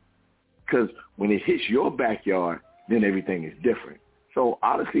business. Because when it hits your backyard, then everything is different. So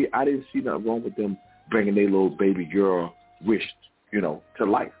honestly, I didn't see nothing wrong with them bringing their little baby girl wish, to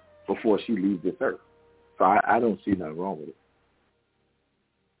life before she leaves this earth. So I don't see nothing wrong with it.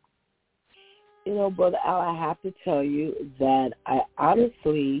 Brother Al, I have to tell you that I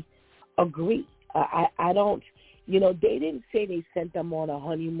honestly agree. I don't, they didn't say they sent them on a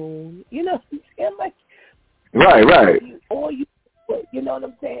honeymoon. You know what I'm saying? Like, right. You know what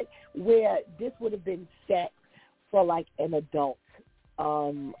I'm saying? Where this would have been set for like an adult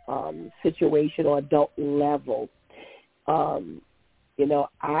situation or adult level. I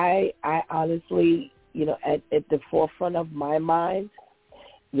honestly, at the forefront of my mind,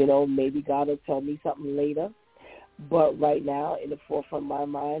 maybe God will tell me something later. But right now, in the forefront of my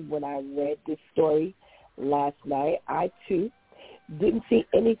mind, when I read this story last night, I, too, didn't see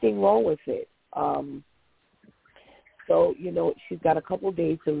anything wrong with it. So, she's got a couple of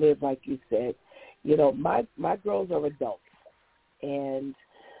days to live, like you said. My girls are adults. And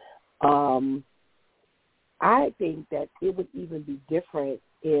I think that it would even be different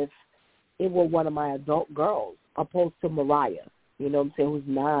if it were one of my adult girls opposed to Mariah, who's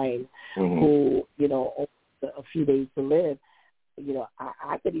 9, who, only a few days to live.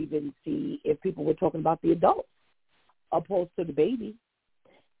 I could even see if people were talking about the adults opposed to the baby.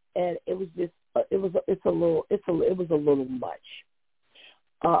 And it was just, it was a little much.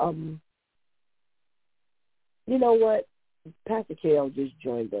 You know what? Pastor Kale just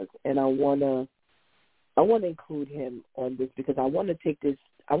joined us, and I wanna include him on this because I want to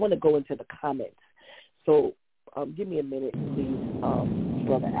go into the comments. So give me a minute, please,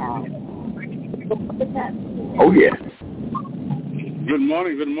 Brother Al. Oh yeah. Good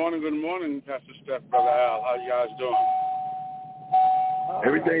morning, Pastor Steph, Brother Al. How you guys doing?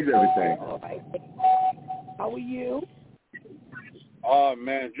 Everything's everything. All right. How are you? Oh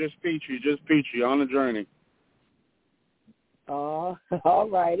man, just peachy on the journey. All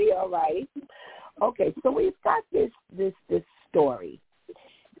righty. Okay, so we've got this story,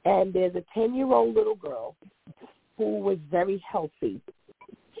 and there's a 10-year-old little girl who was very healthy.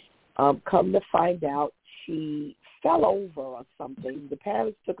 Come to find out, she fell over or something. The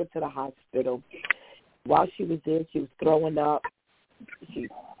parents took her to the hospital. While she was there, she was throwing up. She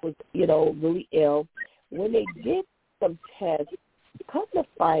was, really ill. When they did some tests, come to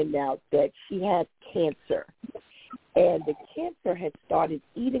find out that she had cancer. And the cancer had started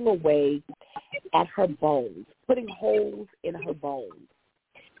eating away at her bones, putting holes in her bones.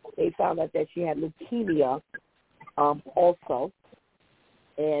 They found out that she had leukemia also,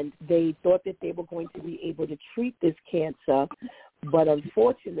 and they thought that they were going to be able to treat this cancer, but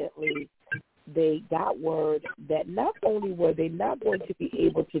unfortunately, they got word that not only were they not going to be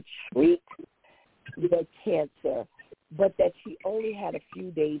able to treat the cancer, but that she only had a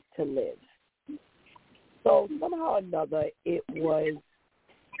few days to live. So somehow or another, it was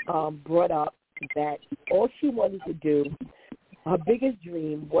brought up that all she wanted to do, her biggest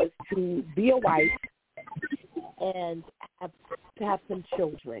dream, was to be a wife and have some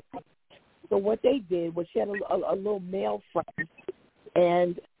children. So what they did was she had a little male friend,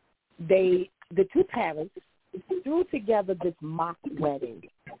 and the two parents threw together this mock wedding,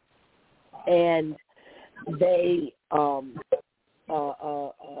 and they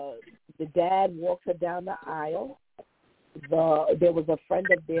the dad walked her down the aisle. There was a friend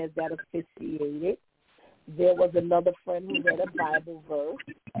of theirs that officiated. There was another friend who read a Bible verse.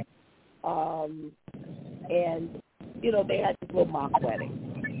 And, they had this little mock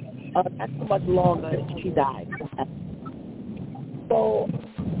wedding. Not so much longer, she died. So,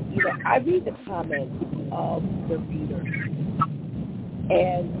 I read the comments of the readers.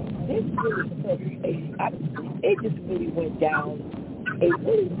 And this really it just really went down a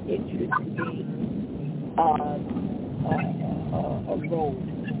really interesting a road.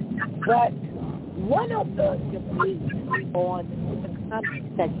 But one of the debates on the comment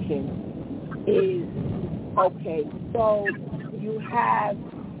section is, okay, so you have,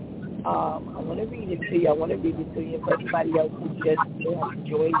 I want to read it to you. For everybody else who just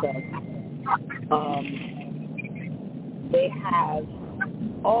joined us. They have,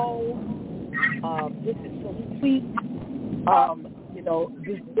 this is so sweet.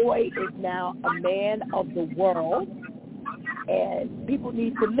 This boy is now a man of the world, and people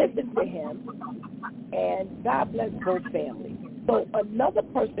need to listen to him, and God bless both families. So another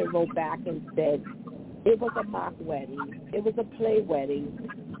person wrote back and said, it was a mock wedding. It was a play wedding.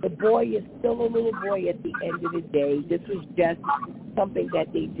 The boy is still a little boy at the end of the day. This was just something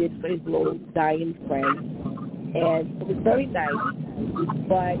that they did for his little dying friend, and it was very nice,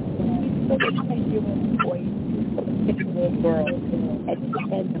 but he's still a 10-year-old boy, a 10-year-old girl at the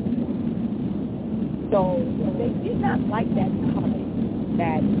end of it. So they did not like that comment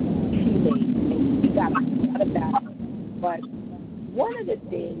that she made, and he got upset about it. But one of the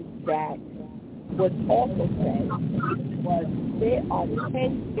things that was also said was there are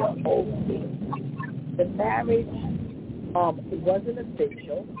 10-year-old kids. The marriage wasn't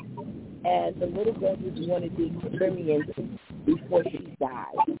official, and the little girl just wanted the experience before she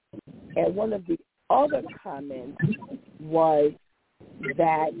died. And one of the other comments was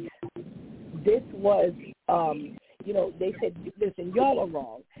that this was, they said, listen, y'all are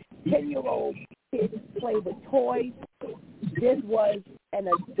wrong. 10-year-old kids play with toys. This was an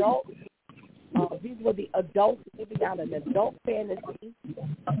adult. These were the adults living out an adult fantasy,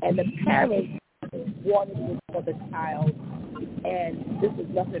 and the parents wanted this for the child, and this is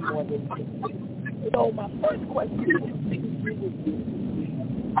nothing more than this. So my first question is,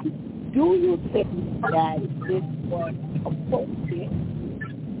 do you think that this was appropriate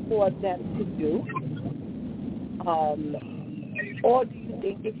for them to do? Or do you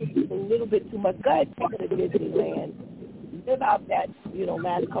think this is a little bit too much? Go ahead, take her to Disneyland. Live out that,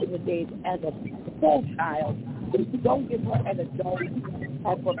 last couple of days as a full child. Don't give her an adult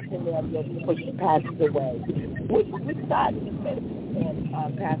type of scenario before she passes away. Which side is the better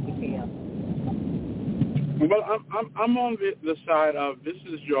on, Pastor Cam? Well, I'm on the side of this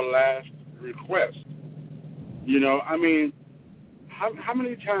is your last request. How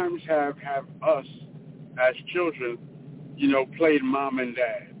many times have us as children, played mom and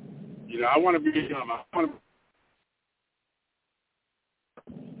dad? I want to be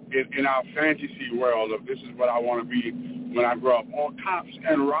in our fantasy world of this is what I want to be when I grow up, or cops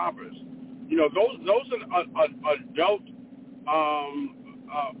and robbers. Those are adult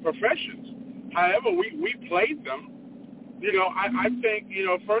professions. However, we played them. I think,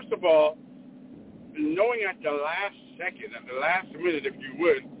 first of all, knowing at the last second, at the last minute, if you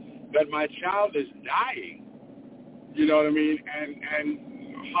would, that my child is dying, you know what I mean, and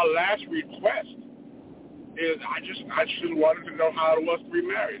her last request is I just wanted to know how it was to be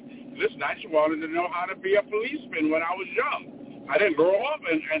married. Listen, I just wanted to know how to be a policeman when I was young. I didn't grow up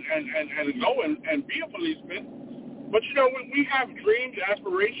and go and be a policeman. But, when we have dreams,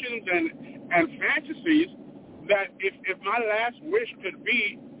 aspirations, and fantasies, that if my last wish could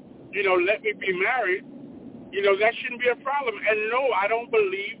be, let me be married, that shouldn't be a problem. And no, I don't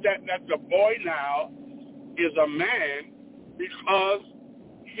believe that the boy now is a man because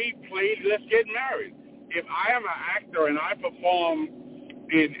he played Let's Get Married. If I am an actor and I perform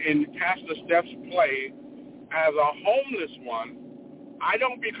in Pastor Steph's play as a homeless one, I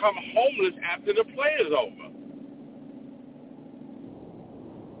don't become homeless after the play is over.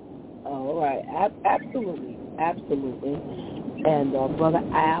 All right. Absolutely. And Brother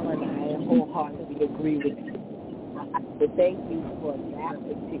Al and I wholeheartedly agree with you. So thank you for that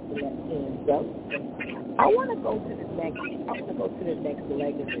particular answer. I want to go to the next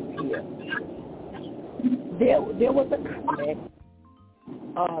leg of this here. There was a comment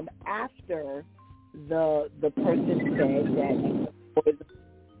after the person said that he was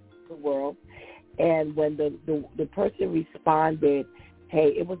the world, and when the person responded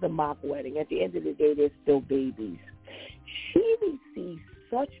hey, it was a mock wedding. At the end of the day, they're still babies. She received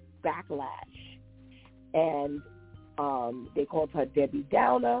such backlash, and they called her Debbie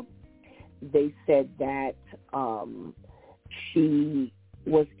Downer. They said that she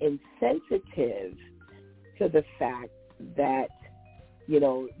was insensitive to the fact that, you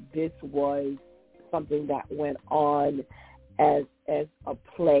know, this was something that went on as a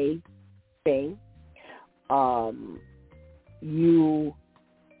play thing.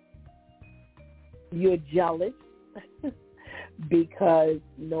 You're jealous because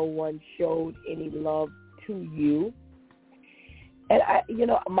no one showed any love to you. And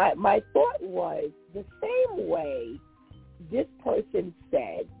my thought was the same way this person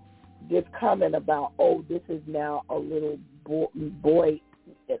said this comment about, oh, this is now a little boy,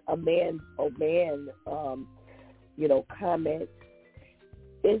 a man, comment,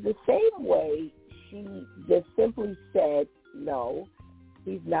 is the same way she just simply said, no,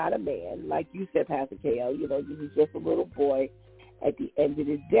 he's not a man. Like you said, Pastor K.O., he's just a little boy. At the end of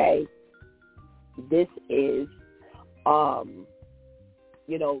the day, this is,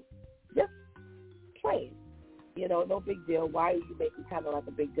 just playing. No big deal. Why are you making kind of like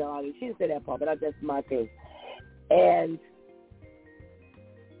a big deal out of it? She didn't say that part, but that's my thing. And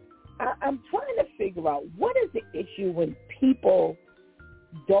I'm trying to figure out, what is the issue when people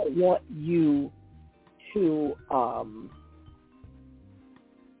don't want you to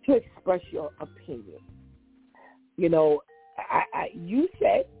express your opinion? You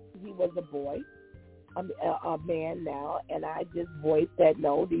said he was a boy, a man now, and I just voiced that,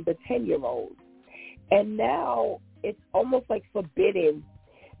 no, these are 10-year-olds. And now it's almost like forbidden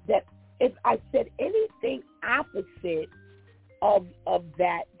that if I said anything opposite of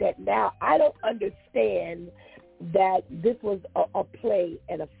that now I don't understand that this was a play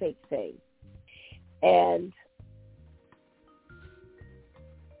and a fake thing. And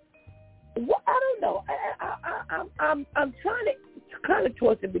I don't know. I'm trying to kind of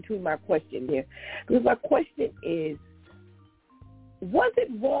toss in between my question here, because my question is, was it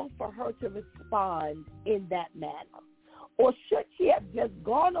wrong for her to respond in that manner? Or should she have just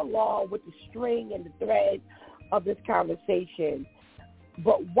gone along with the string and the thread of this conversation?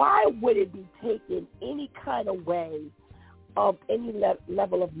 But why would it be taken any kind of way of any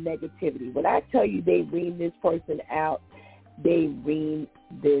level of negativity? When I tell you they reamed this person out, they reamed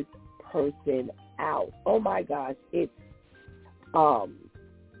this person out. Oh my gosh, it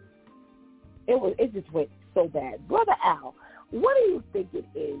just went so bad. Brother Al, what do you think it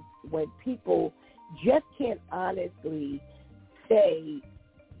is when people just can't honestly say,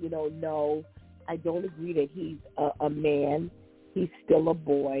 no, I don't agree that he's a man, he's still a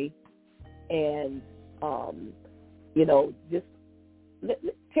boy, and, just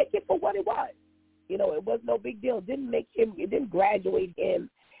take it for what it was. It was no big deal. It didn't graduate him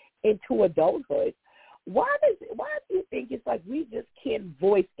into adulthood. Why do you think it's like we just can't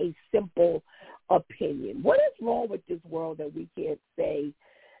voice a simple opinion? What is wrong with this world that we can't say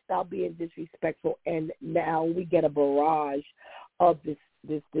without being disrespectful, and now we get a barrage of this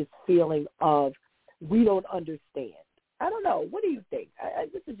feeling of we don't understand? I don't know. What do you think?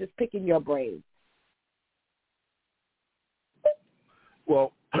 This is just picking your brain.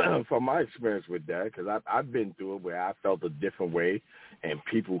 Well, from my experience with that, because I've been through it where I felt a different way, and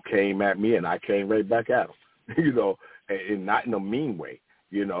people came at me, and I came right back at them, and not in a mean way,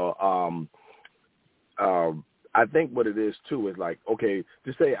 I think what it is, too, is like, okay,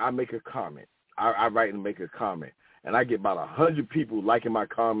 just say I make a comment. I write and make a comment, and I get about 100 people liking my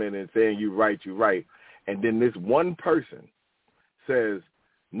comment and saying, you're right, and then this one person says,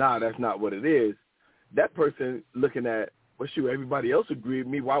 nah, that's not what it is. That person looking at, well, shoot, everybody else agreed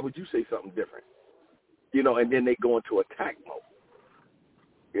with me. Why would you say something different? And then they go into attack mode.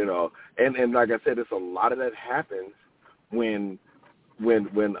 And like I said, it's a lot of that happens when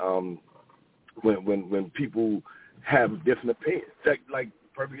people have different opinions. Like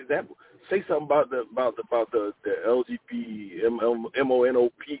perfect example, say something about the LGBT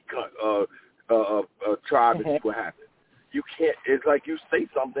MONOP tribe and see what happens. You can't. It's like you say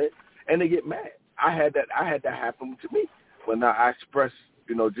something and they get mad. I had that happen to me when I expressed,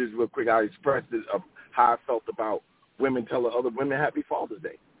 just real quick, I expressed how I felt about women telling other women Happy Father's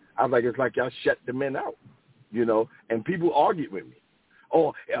Day. I was like, it's like y'all shut the men out, and people argued with me.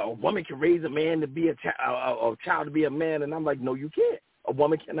 Oh, a woman can raise a man to be a child to be a man, and I'm like, no, you can't. A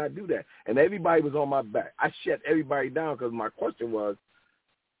woman cannot do that. And everybody was on my back. I shut everybody down because my question was,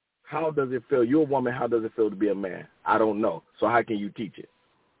 how does it feel? You're a woman. How does it feel to be a man? I don't know. So how can you teach it?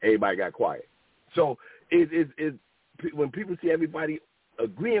 Everybody got quiet. So when people see everybody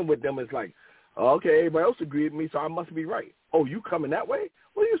agreeing with them, it's like, okay, everybody else agreed with me, so I must be right. oh, you coming that way?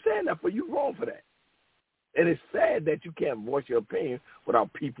 What are you saying that for? You wrong for that. And it's sad that you can't voice your opinion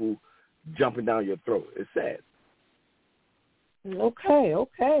without people jumping down your throat. It's sad.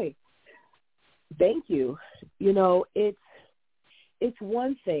 Okay. Thank you. You know, it's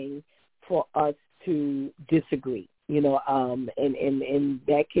one thing for us to disagree, you know, and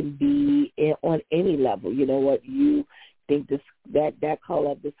that can be on any level. You know what, you think that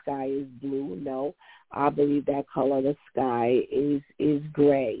color of the sky is blue. No, I believe that color of the sky is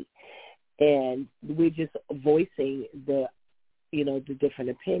gray. And we're just voicing the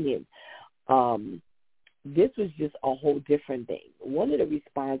different opinion. This was just a whole different thing. One of the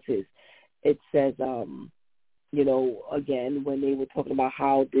responses, it says, again, when they were talking about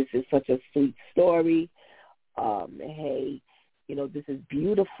how this is such a sweet story, hey, this is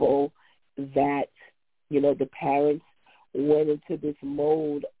beautiful that, the parents went into this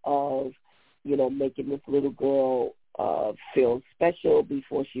mode of, making this little girl feel special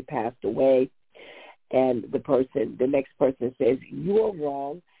before she passed away. And the next person says, you are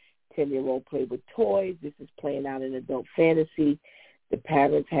wrong. 10-year-old play with toys. This is playing out an adult fantasy. The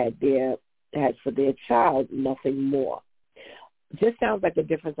parents had for their child nothing more. Just sounds like a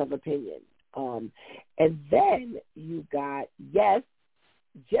difference of opinion. And then you got, just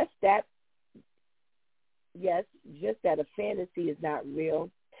that a fantasy is not real.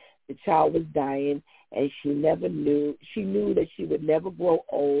 The child was dying, and she knew that she would never grow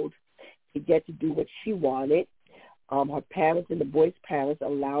old to get to do what she wanted. Her parents and the boy's parents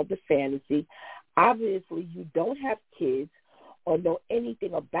allowed the fantasy. Obviously, you don't have kids or know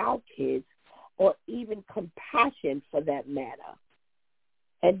anything about kids or even compassion for that matter.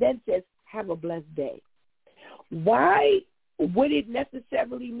 And then says, have a blessed day. Why would it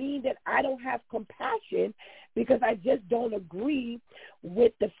necessarily mean that I don't have compassion? Because I just don't agree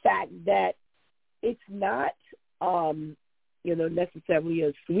with the fact that it's not necessarily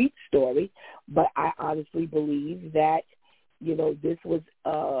a sweet story, but I honestly believe that, this was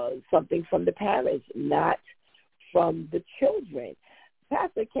something from the parents, not from the children.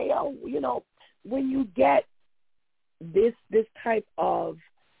 Pastor K.O., when you get this type of,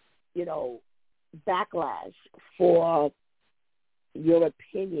 backlash for your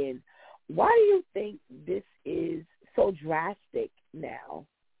opinion, why do you think this is so drastic now?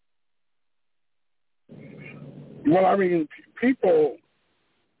 Well, I mean, people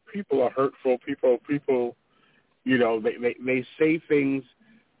are hurtful. People, they say things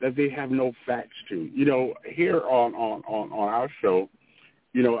that they have no facts to. Here on our show,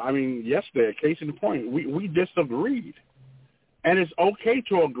 yesterday, case in point, we disagreed, and it's okay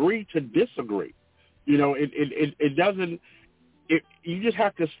to agree to disagree. It doesn't. You just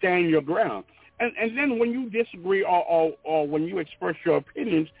have to stand your ground. And then when you disagree or when you express your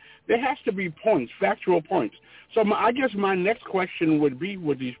opinions, there has to be points, factual points. So I guess my next question would be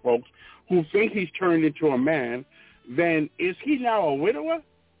with these folks who think he's turned into a man, then is he now a widower?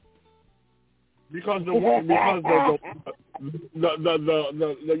 Because the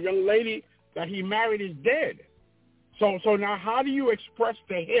young lady that he married is dead. So now how do you express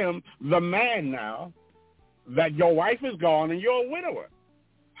to him, the man now, that your wife is gone and you're a widower?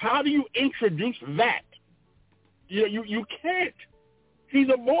 How do you introduce that? You can't. He's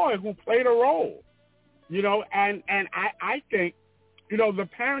a boy who played a role, and I think, the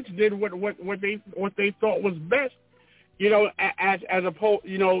parents did what they thought was best, as opposed,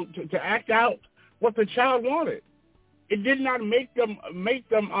 to act out what the child wanted. It did not make them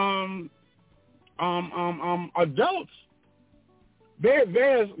adults.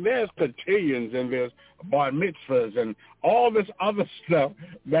 There's cotillions and there's bar mitzvahs and all this other stuff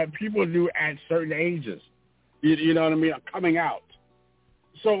that people do at certain ages. You know what I mean? Coming out.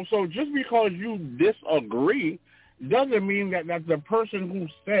 So just because you disagree doesn't mean that the person who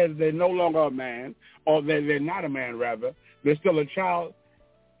says they're no longer a man, or they're not a man rather, they're still a child,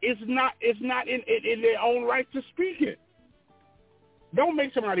 it's not in their own right to speak it. Don't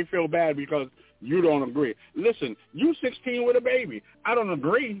make somebody feel bad because you don't agree. Listen, you 16 with a baby. I don't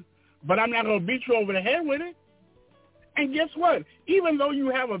agree, but I'm not going to beat you over the head with it. And guess what? Even though you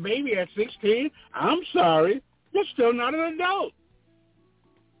have a baby at 16, I'm sorry, you're still not an adult.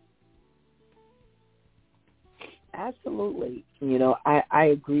 Absolutely. I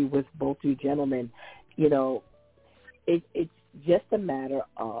agree with both you gentlemen. It's just a matter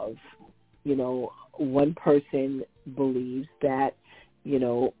of, one person believes that,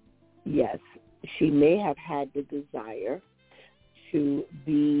 yes, she may have had the desire to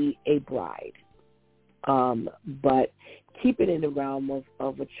be a bride, but keep it in the realm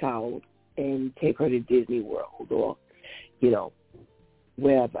of a child and take her to Disney World or,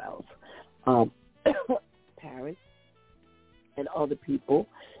 wherever else. Parents, and other people,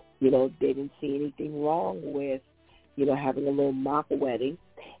 they didn't see anything wrong with, having a little mock wedding.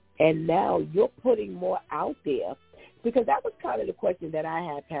 And now you're putting more out there, because that was kind of the question that I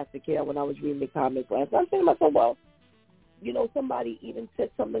had, Pastor Carol, when I was reading the comments last night. I'm saying to myself, well, somebody even said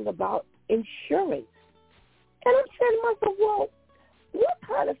something about insurance. And I'm saying to myself, well, what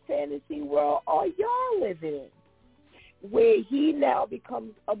kind of fantasy world are y'all living in, where he now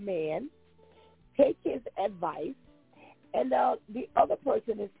becomes a man, take his advice, and now the other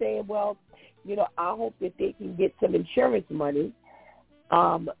person is saying, well, I hope that they can get some insurance money.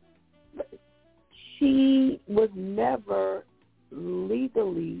 She was never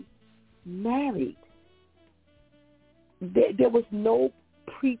legally married. There was no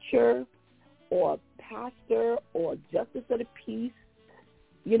preacher or pastor or justice of the peace,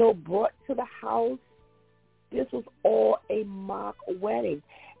 brought to the house. This was all a mock wedding.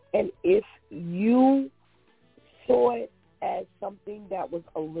 And if you saw it as something that was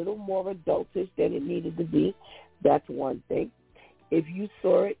a little more adultish than it needed to be, that's one thing. If you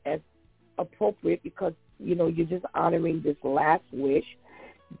saw it as appropriate because, you're just honoring this last wish,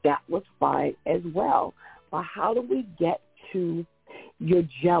 that was fine as well. But how do we get to you're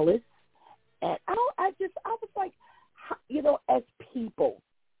jealous? And I was like, as people,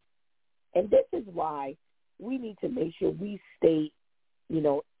 and this is why we need to make sure we stay,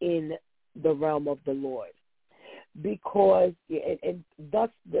 in the realm of the Lord. Because, and thus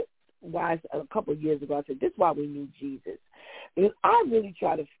why a couple of years ago I said, this is why we need Jesus. Because I really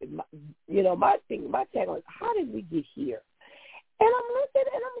try to, my tagline is, how did we get here? And I'm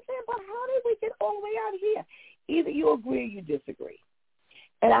looking and I'm saying, but how did we get all the way out here? Either you agree or you disagree.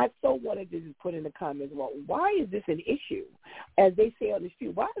 And I so wanted to just put in the comments, well, why is this an issue? As they say on the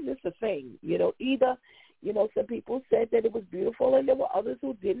street, why is this a thing? Either, some people said that it was beautiful and there were others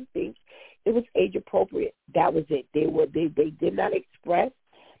who didn't think it was age appropriate. That was it. They did not express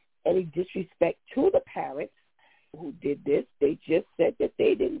any disrespect to the parents who did this. They just said that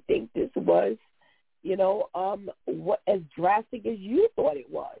they didn't think this was, what as drastic as you thought it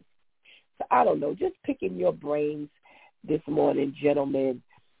was. So I don't know, just picking your brains this morning, gentlemen,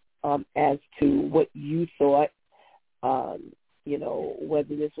 as to what you thought,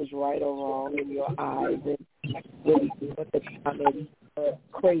 whether this was right or wrong in your eyes, and whether you thought the comments were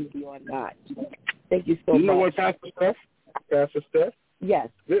crazy or not. Thank you so much. You know what, Pastor Steph? Yes.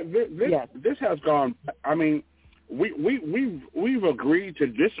 This has gone. I mean, we've agreed to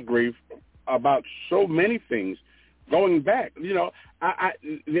disagree about so many things going back. There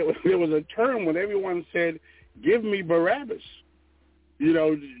was a term when everyone said, "Give me Barabbas."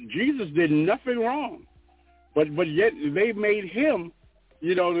 Jesus did nothing wrong, but yet they made him,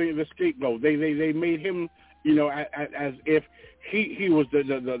 the scapegoat. They made him, as if he was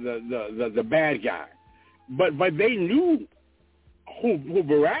the bad guy. But they knew who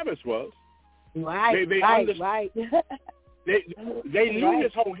Barabbas was. Right. Right. They knew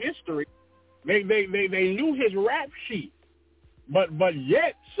his whole history. They knew his rap sheet. But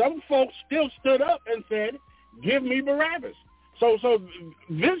yet some folks still stood up and said, "Give me Barabbas." So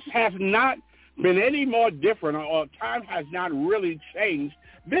this has not been any more different, or time has not really changed.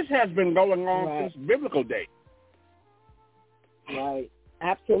 This has been going on since biblical days. Right.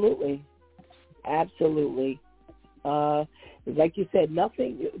 Absolutely. Like you said,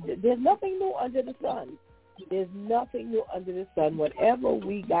 there's nothing new under the sun. There's nothing new under the sun. Whatever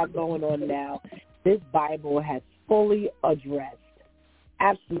we got going on now, this Bible has fully addressed.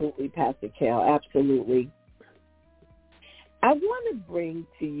 Absolutely, Pastor Cal, absolutely. I want to bring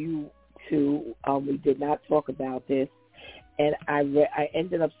to you two, we did not talk about this, and I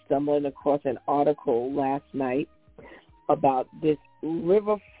ended up stumbling across an article last night about this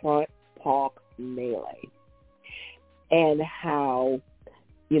Riverfront Park melee and how,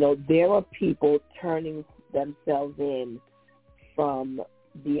 there are people turning themselves in from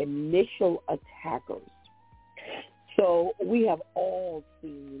the initial attackers. So we have all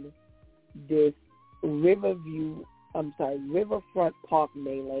seen this Riverfront Park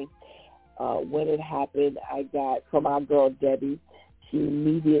melee. When it happened, I got from our girl Debbie. She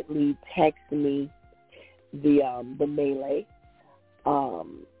immediately texted me the melee,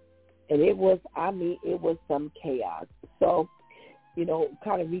 and it was some chaos. So,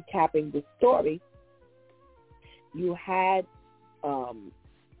 kind of recapping the story, you had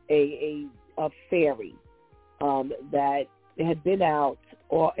a ferry that had been out,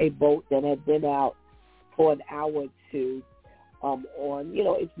 or a boat that had been out for an hour or two on,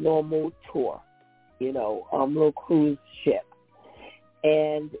 its normal tour, little cruise ship.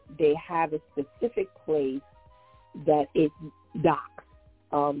 And they have a specific place that it docks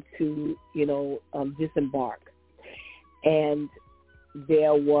to, disembark. and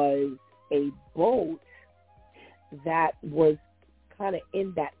there was a boat that was kind of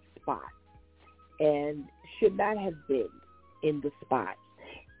in that spot and should not have been in the spot.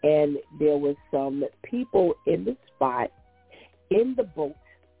 And there was some people in the spot, in the boat,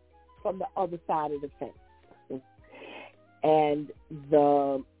 from the other side of the fence. And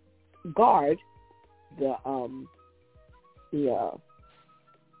the guard, they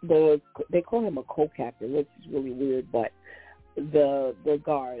call him a co-captain, which is really weird, but the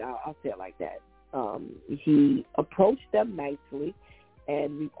guard, I'll say it like that, he approached them nicely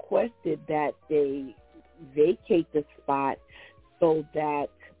and requested that they vacate the spot so that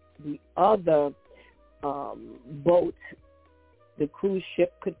the other boat, the cruise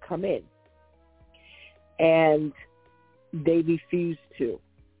ship, could come in. And they refused to.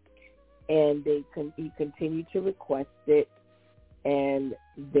 And he continued to request it, and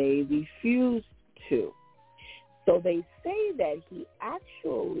they refused to. So they say that he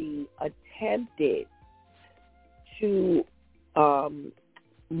actually attempted to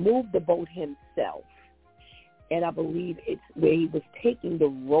move the boat himself. And I believe it's where he was taking the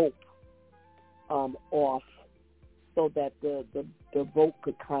rope off so that the boat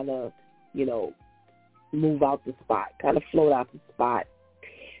could kind of, move out the spot, kind of float out the spot.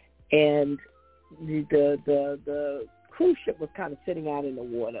 And the cruise ship was kind of sitting out in the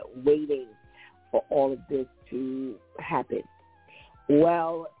water waiting for all of this to happen.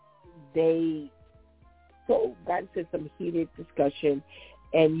 Well, they got into some heated discussion,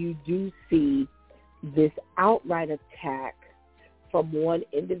 and you do see this outright attack from one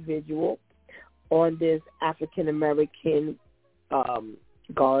individual on this African-American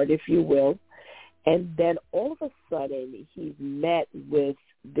guard, if you will. And then all of a sudden, he's met with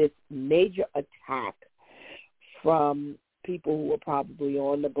this major attack from people who were probably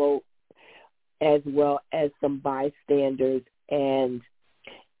on the boat, as well as some bystanders, and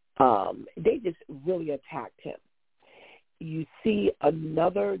they just really attacked him. You see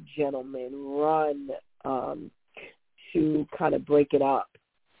another gentleman run to kind of break it up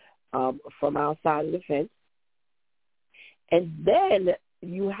from outside of the fence. And then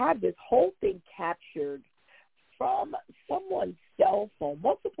you have this whole thing captured from someone's cell phone,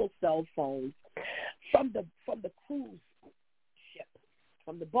 multiple cell phones, from the cruise ship,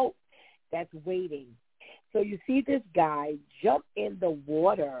 from the boat that's waiting. So you see this guy jump in the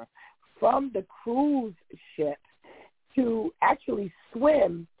water from the cruise ship to actually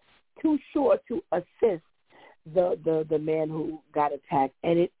swim to shore to assist the man who got attacked.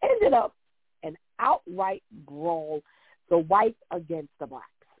 And it ended up an outright brawl, the whites against the blacks.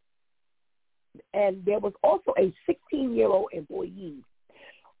 And there was also a 16-year-old employee,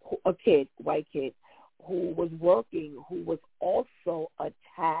 white kid, who was working, who was also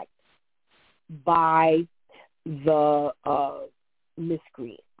attacked by the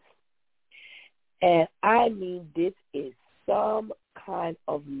miscreants. And I mean, this is some kind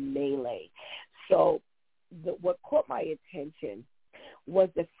of melee. So what caught my attention was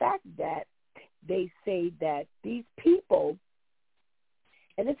the fact that they say that these people,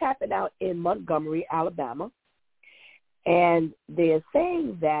 and this happened out in Montgomery, Alabama, and they're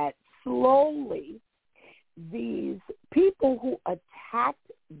saying that slowly these people who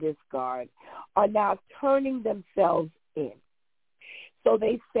attacked this guard are now turning themselves in. So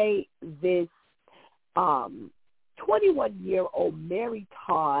they say this 21-year-old Mary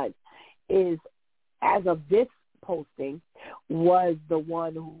Todd is, as of this posting, was the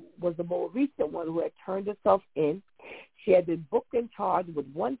more recent one who had turned herself in. She had been booked and charged with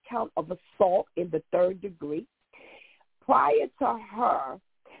one count of assault in the 3rd degree. Prior to her,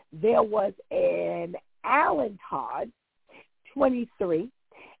 there was an Alan Todd, 23,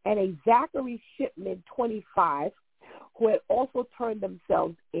 and a Zachary Shipman, 25, who had also turned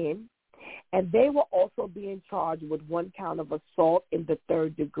themselves in. And they were also being charged with one count of assault in the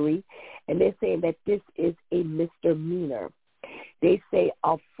 3rd degree. And they're saying that this is a misdemeanor. They say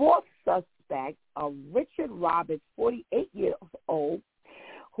a fourth suspect, Richard Roberts, 48 years old,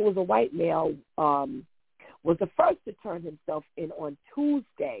 who was a white male, was the first to turn himself in on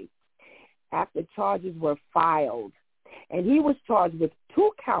Tuesday after charges were filed. And he was charged with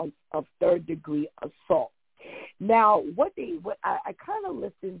 2 counts of 3rd degree assault. Now, I kind of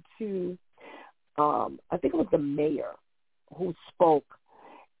listened to, I think it was the mayor who spoke,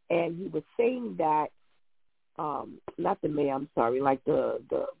 and he was saying that, not the mayor, I'm sorry, like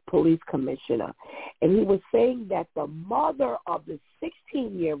the police commissioner, and he was saying that the mother of the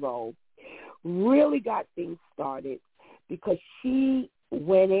 16-year-old really got things started because she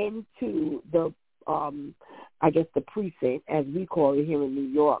went into the, the precinct, as we call it here in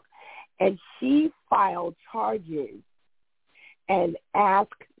New York, and she filed charges and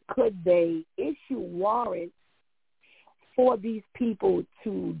ask could they issue warrants for these people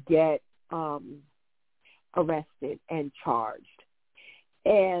to get arrested and charged.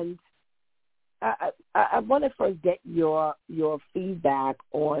 And I want to first get your feedback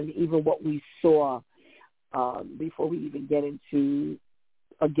on even what we saw before we even get into,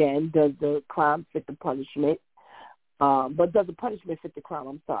 again, does the crime fit the punishment? But does the punishment fit the crime?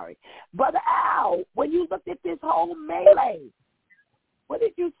 I'm sorry. Brother Al, when you looked at this whole melee, what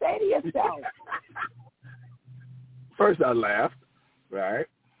did you say to yourself? First, I laughed, right?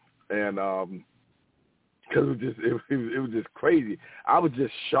 And because it was just crazy. I was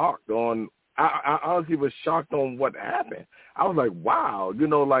just shocked on. I honestly was shocked on what happened. I was like, wow,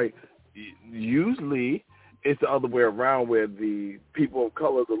 like usually it's the other way around where the people of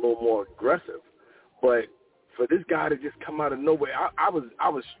color is a little more aggressive, but for this guy to just come out of nowhere, I was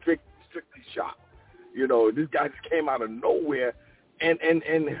strictly shocked. This guy just came out of nowhere and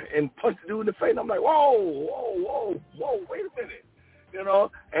punched the dude in the face. And I'm like, whoa, wait a minute.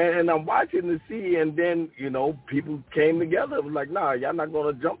 And I'm watching to see, and then, people came together. It was like, nah, y'all not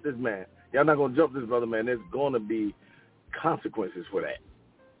going to jump this man. Y'all not going to jump this brother, man. There's going to be consequences for that.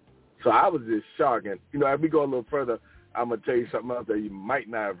 So I was just shocked. And, as we go a little further, I'm going to tell you something else that you might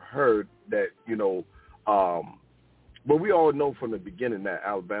not have heard that, but we all know from the beginning that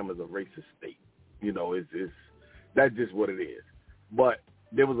Alabama's a racist state. It's that's just what it is. But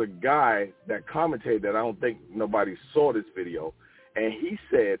there was a guy that commented that I don't think nobody saw this video, and he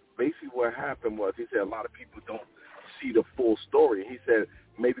said basically what happened was, he said a lot of people don't see the full story. He said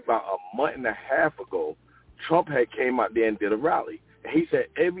maybe about a month and a half ago, Trump had came out there and did a rally. And he said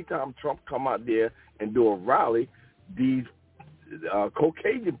every time Trump come out there and do a rally, these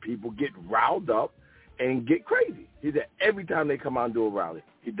Caucasian people get riled up and get crazy. He said every time they come out and do a rally,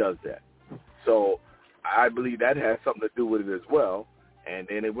 he does that. So I believe that has something to do with it as well. And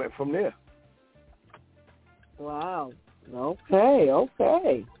then it went from there. Wow. Okay.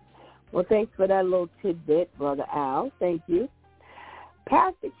 Well, thanks for that little tidbit, Brother Al. Thank you.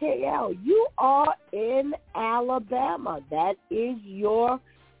 Pastor KL, you are in Alabama. That is your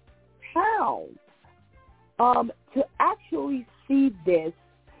town. To actually see this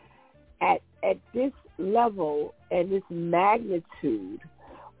at this level and this magnitude,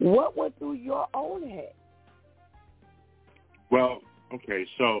 what went through your own head? Well, okay,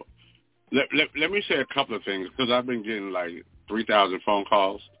 so let me say a couple of things, because I've been getting like 3,000 phone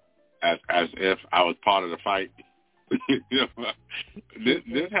calls as if I was part of the fight.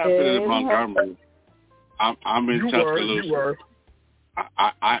 This happened in Montgomery. I'm in Tuscaloosa. You were.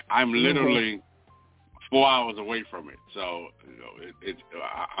 I'm literally 4 hours away from it, so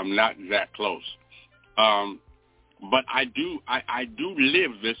I'm not that close. But I do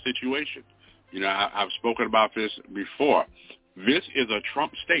live this situation. I've spoken about this before. This is a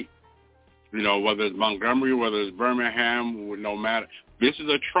Trump state. Whether it's Montgomery, whether it's Birmingham, no matter. This is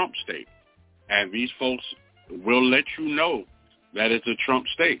a Trump state, and these folks will let you know that it's a Trump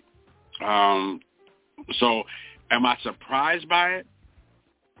state. So, am I surprised by it?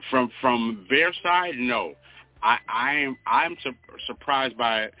 From their side, no. I'm surprised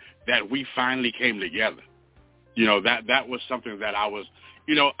by it that we finally came together. That was something that I was.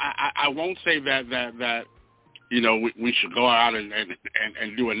 I won't say that we should go out and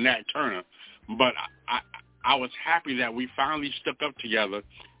do a Nat Turner, but I was happy that we finally stuck up together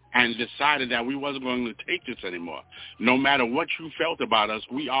and decided that we wasn't going to take this anymore. No matter what you felt about us,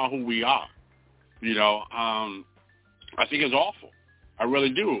 we are who we are. I think it's awful. I really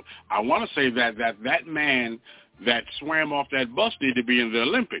do. I want to say that man that swam off that bus needed to be in the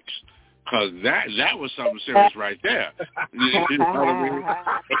Olympics, because that was something serious right there. You know what I mean?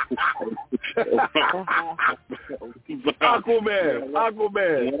 Aquaman.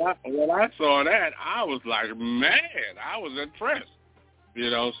 When I saw that, I was like, man, I was impressed.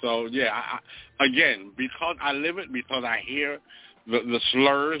 So yeah. Again, because I live it, because I hear the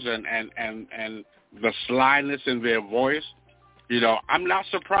slurs and the slyness in their voice, I'm not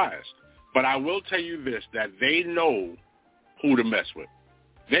surprised. But I will tell you this, that they know who to mess with.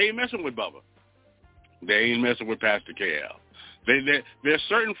 They ain't messing with Bubba. They ain't messing with Pastor KL. There's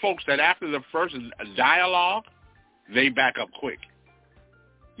certain folks that after the first dialogue, they back up quick.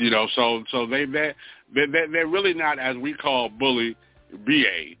 So they're really not, as we call bully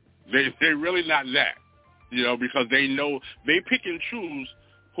BA. They're really not that. Because they know they pick and choose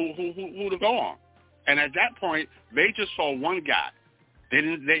who to go on. And at that point, they just saw one guy. They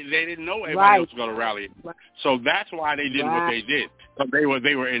didn't know everybody else was going to rally. So that's why they did what they did. Because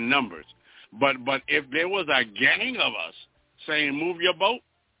they were in numbers. But if there was a gang of us saying move your boat,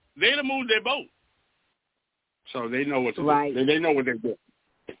 they'd have moved their boat. So they know what to right. do. They know what they're doing.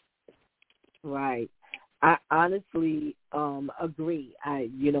 Right. I honestly agree.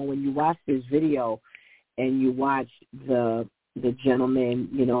 When you watch this video and you watch the gentleman,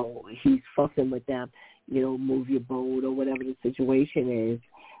 he's fussing with them, move your boat or whatever the situation is.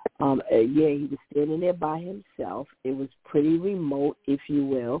 He was standing there by himself. It was pretty remote, if you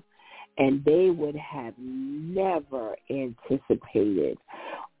will, and they would have never anticipated.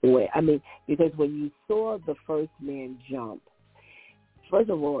 Because when you saw the first man jump, first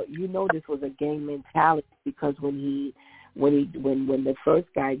of all, this was a gang mentality, because when the first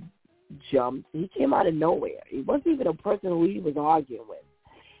guy jumped, he came out of nowhere. He wasn't even a person who he was arguing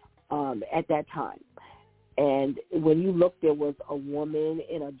with at that time. And when you look, there was a woman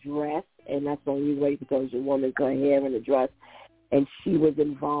in a dress, and that's the only way, because the woman's her hair in a dress, and she was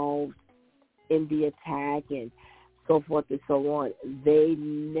involved in the attack and so forth and so on. They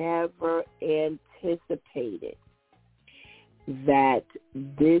never anticipated that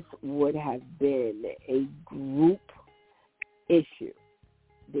this would have been a group issue.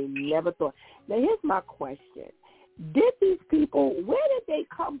 They never thought. Now, here's my question. Did these people, where did they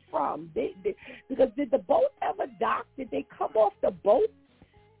come from? Because did the boat ever dock? Did they come off the boat?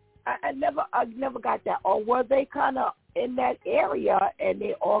 I never got that. Or were they kind of in that area and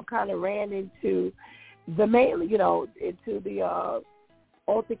they all kind of ran into the into the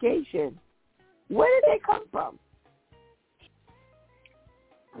altercation? Where did they come from?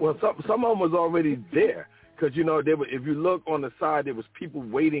 Well, some of them was already there, because if you look on the side, there was people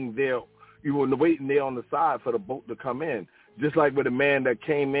waiting there. You were waiting there on the side for the boat to come in. Just like with the man that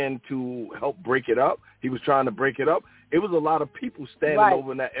came in to help break it up, he was trying to break it up. It was a lot of people standing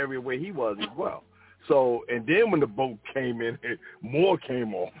over in that area where he was as well. So, and then when the boat came in, more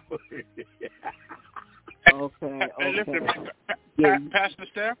came off. Okay. And listen, Pastor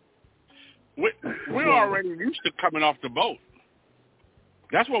Steph, we're already used to coming off the boat.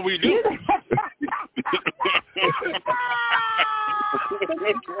 That's what we do.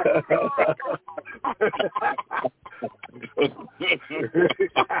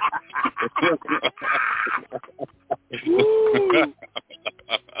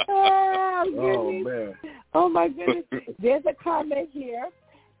 Oh, man. Oh, my goodness. There's a comment here,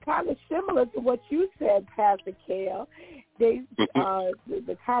 kind of similar to what you said, Pastor Kale.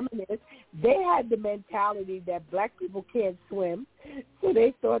 The comment is, they had the mentality that black people can't swim, so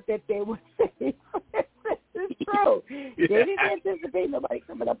they thought that they were safe. It's true. They didn't anticipate nobody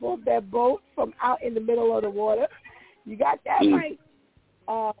coming up off that boat from out in the middle of the water. You got that right.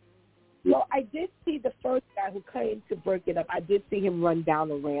 So I did see the first guy who came to break it up. I did see him run down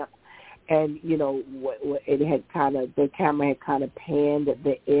the ramp, and it had the camera had kind of panned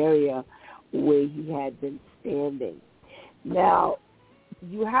the area where he had been standing. Now,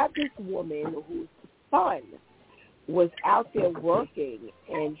 you have this woman whose son was out there working,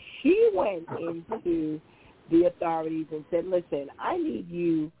 and she went into the authorities and said, listen, I need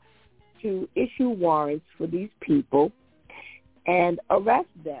you to issue warrants for these people and arrest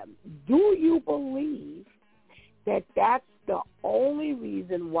them. Do you believe that that's the only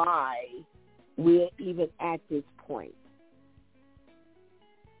reason why we're even at this point?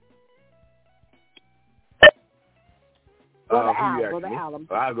 Brother Al.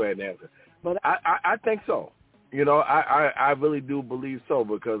 I'll go ahead and answer. I think so. I really do believe so,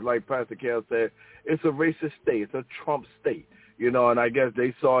 because like Pastor Kel said, it's a racist state. It's a Trump state. And I guess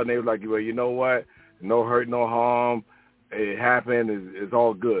they saw it and they were like, well, you know what? No hurt, no harm. It happened. It's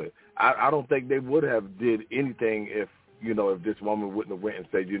all good. I don't think they would have did anything if this woman wouldn't have went and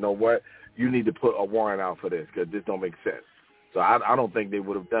said, you know what? You need to put a warrant out for this, because this don't make sense. So I don't think they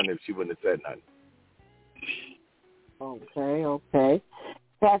would have done it if she wouldn't have said nothing. Okay.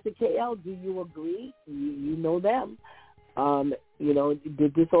 Pastor KL, do you agree? You know them.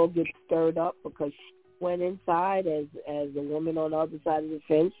 Did this all get stirred up because she went inside as a woman on the other side of the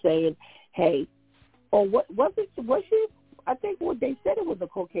fence saying, hey, or what was it? Was she? I think what they said it was a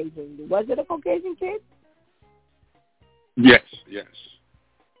Caucasian. Was it a Caucasian kid? Yes.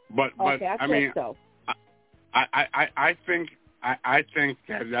 But okay, I mean, so. I think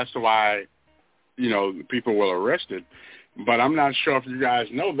that's why people were arrested. But I'm not sure if you guys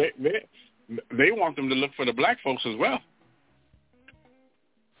know they want them to look for the black folks as well.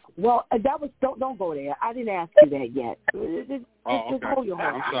 Well, that was don't go there. I didn't ask you that yet. Just hold your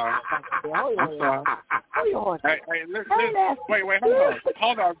horse. I'm sorry. Hold your horse. Hey, listen. Wait,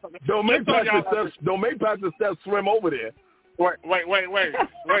 hold on. Don't make Pastor Steph swim over there. Wait.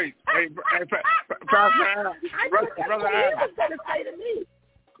 Hey, Pastor Al, Brother Al.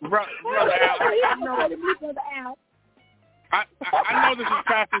 Brother Al, I know this is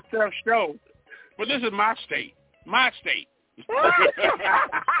Pastor Steph's show, But this is my state. My state.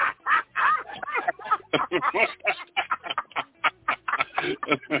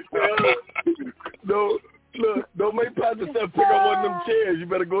 No, look, don't make Pastor Steph pick up one of them chairs. You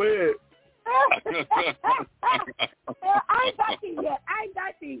better go ahead. I ain't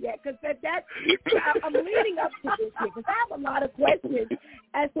got to yet, because I'm leading up to this here, because I have a lot of questions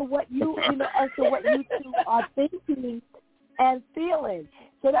as to what you two are thinking and feeling.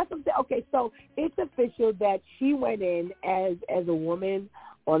 So that's what I'm saying. Okay, so it's official that she went in as a woman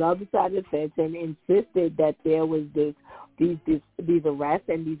on the other side of the fence and insisted that there was these arrests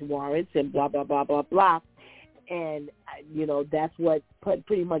and these warrants and blah, blah, blah, blah, blah. And, that's what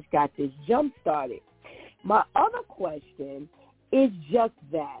pretty much got this jump started. My other question is just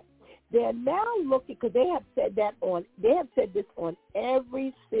that. They're now looking, because they have said this on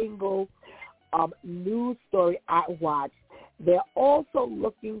every single news story I watched. They're also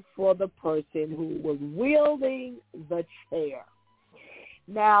looking for the person who was wielding the chair.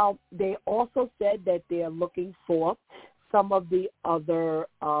 Now, they also said that they're looking for some of the other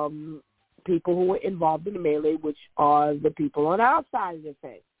people who were involved in the melee, which are the people on our side of the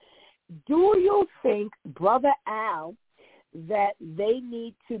fence. Do you think, Brother Al, that they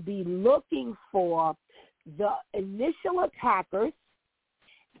need to be looking for the initial attackers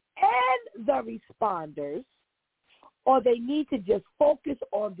and the responders, or they need to just focus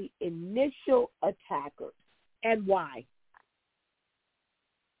on the initial attackers, and why?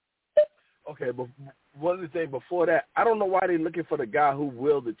 Okay, but one of the things before that, I don't know why they're looking for the guy who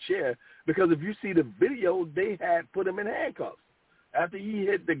wielded the chair, because if you see the video, they had put him in handcuffs. After he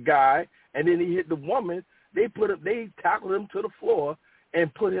hit the guy and then he hit the woman, they tackled him to the floor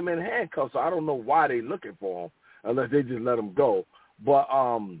and put him in handcuffs. So I don't know why they're looking for him unless they just let him go. But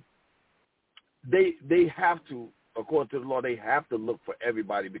they have to, according to the law, they have to look for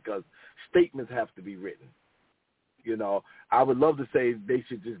everybody because statements have to be written. I would love to say they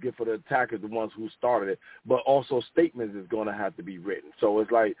should just get for the attackers, the ones who started it, but also statements is going to have to be written. So it's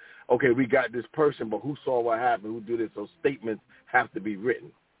like, okay, we got this person, but who saw what happened, who did it? So statements have to be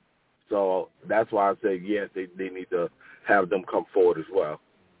written. So that's why I say, yes, they need to have them come forward as well.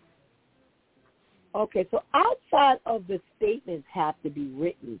 Okay, so outside of the statements have to be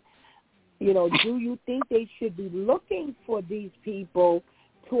written, do you think they should be looking for these people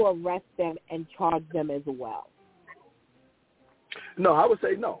to arrest them and charge them as well? No, I would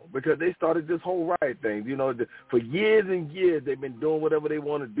say no, because they started this whole riot thing. For years and years, they've been doing whatever they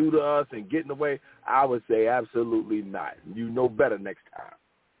want to do to us and getting away. I would say absolutely not. You know better next time.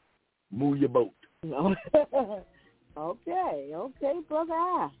 Move your boat. Okay,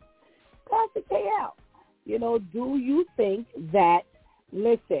 brother. Pastor KL, do you think that,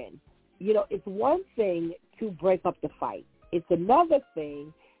 listen, it's one thing to break up the fight. It's another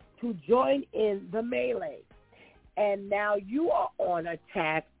thing to join in the melee. And now you are on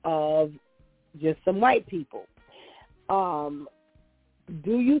attack of just some white people. Do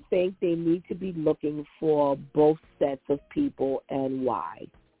you think they need to be looking for both sets of people, and why?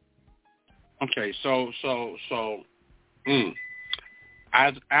 Okay, so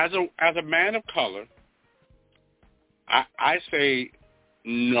as a man of color, I say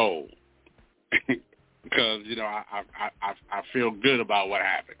no because I feel good about what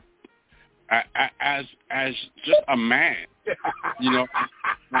happened. As just a man,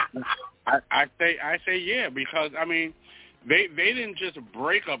 I say yeah, because I mean they didn't just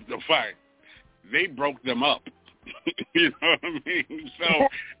break up the fight, they broke them up. You know what I mean? So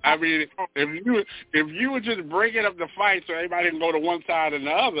I mean, if you were just breaking up the fight so everybody can go to one side and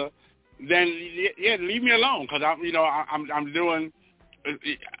the other, then yeah, leave me alone, because I'm doing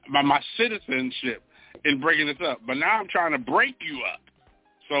my citizenship in breaking this up. But now I'm trying to break you up.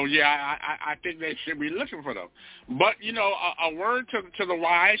 So, yeah, I think they should be looking for them. But, a word to the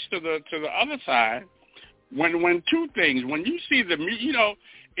wise, to the other side, when two things, when you see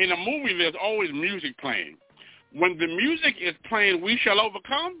in a movie there's always music playing. When the music is playing We Shall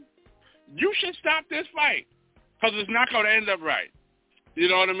Overcome, you should stop this fight because it's not going to end up right. You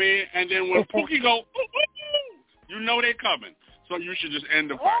know what I mean? And then when Pookie go, ooh, they're coming. So you should just end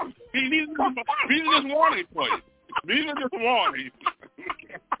the fight. These are just warnings for you. These are just warnings.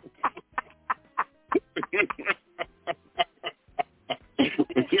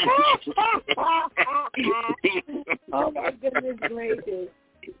 Oh, my goodness gracious.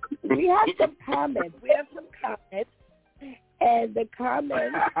 We have some comments. And the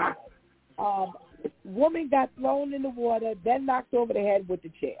comments, woman got thrown in the water, then knocked over the head with the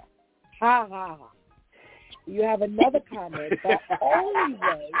chair. Ha, ha, ha. You have another comment.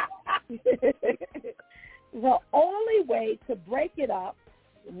 The only way to break it up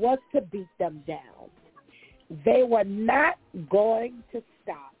was to beat them down. They were not going to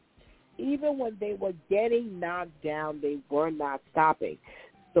stop. Even when they were getting knocked down, they were not stopping.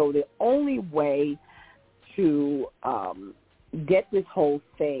 So the only way to get this whole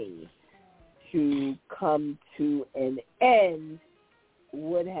thing to come to an end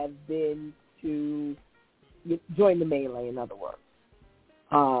would have been to join the melee, in other words.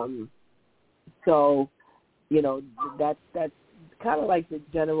 So, you know, that's kind of like the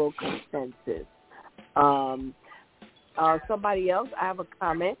general consensus. Somebody else, I have a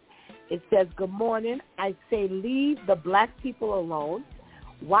comment. It says, good morning. I say leave the black people alone.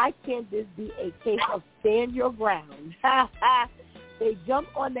 Why can't this be a case of stand your ground? They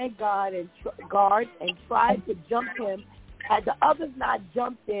jumped on their guard and tried to jump him. Had the others not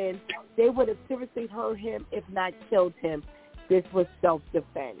jumped in, they would have seriously hurt him, if not killed him. This was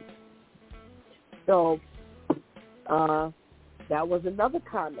self-defense. So that was another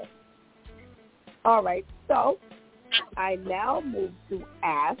comment. All right, so I now move to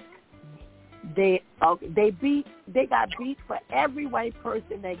ask. They got beat for every white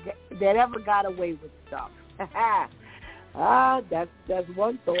person that ever got away with stuff. That's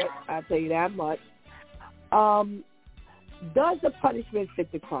one thought. I'll tell you that much. Does the punishment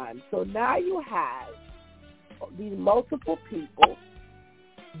fit the crime? So now you have these multiple people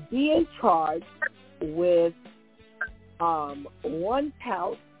being charged with one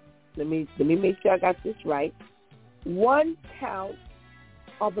count. Let me make sure I got this right. One count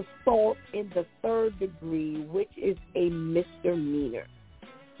of assault in the third degree, which is a misdemeanor.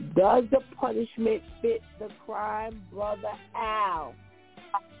 Does the punishment fit the crime, Brother Al?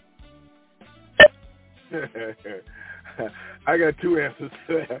 I got two answers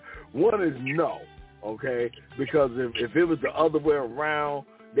to that. One is no, okay? Because if it was the other way around,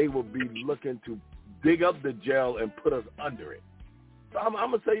 they would be looking to dig up the jail and put us under it. So I'm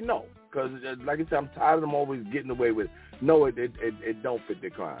going to say no. Because, like I said, I'm tired of them always getting away with, no, it don't fit the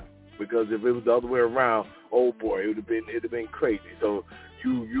crime. Because if it was the other way around, oh boy, it'd have been crazy. So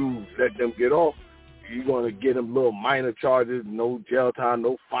you let them get off, you're going to get them little minor charges, no jail time,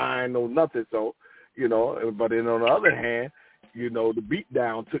 no fine, no nothing. So, you know, but then on the other hand, you know, the beat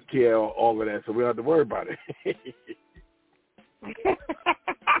down took care of all of that, so we don't have to worry about it.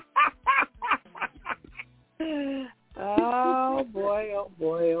 Oh boy, oh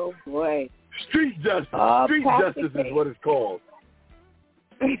boy, oh boy. Street justice. Street justice is what it's called.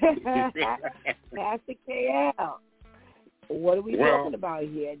 Pastor KL, what are we talking about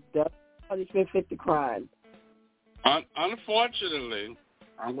here? Does punishment fit the crime? Unfortunately,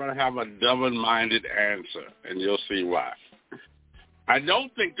 I'm going to have a double-minded answer, and you'll see why. I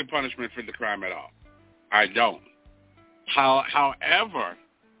don't think the punishment fit the crime at all. I don't. However,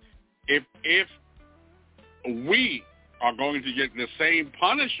 if we are going to get the same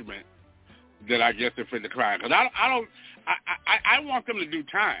punishment, then I guess it fit the crime. Because I want them to do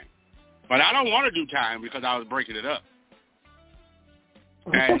time, but I don't want to do time because I was breaking it up.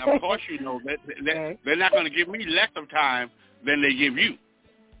 And of course, you know that they're not going to give me less of time than they give you.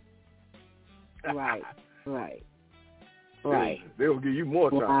 Right. They'll give you more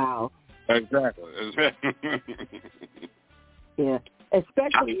time. Wow. Exactly. Yeah.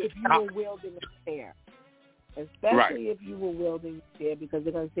 Especially if you were wielding a spear. If you were wielding a spear, because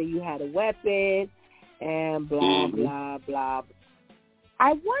they're going to say you had a weapon and blah, blah, blah.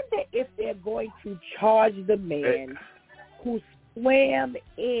 I wonder if they're going to charge the man who swam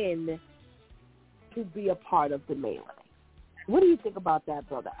in to be a part of the melee. What do you think about that,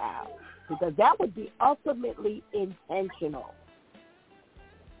 Brother Al? Because that would be ultimately intentional.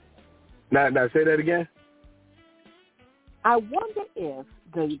 Now say that again. I wonder if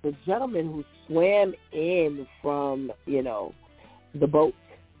the gentleman who swam in from, you know, the boat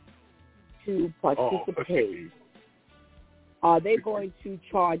to participate, are they going to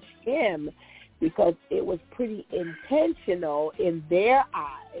charge him because it was pretty intentional in their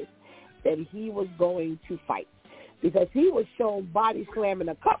eyes that he was going to fight? Because he was shown body slamming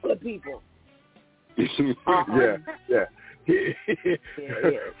a couple of people. Yeah.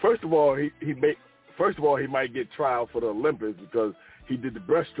 First of all, he might get trial for the Olympics because he did the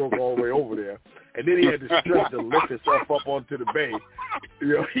breaststroke all the way over there, and then he had the strength to lift himself up onto the bay. You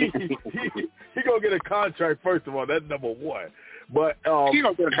know, he gonna get a contract. First of all, that's number one. But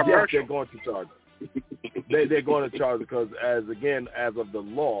yes, they're going to charge him. They're going to charge because, as of the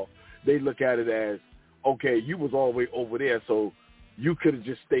law, they look at it as, okay, you was all the way over there, so you could have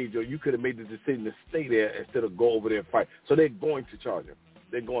just stayed there. You could have made the decision to stay there instead of go over there and fight. So they're going to charge him.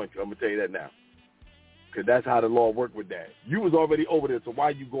 They're going to. I'm going to tell you that now. Because that's how the law worked with that. You was already over there, so why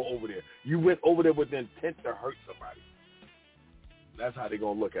you go over there? You went over there with the intent to hurt somebody. That's how they're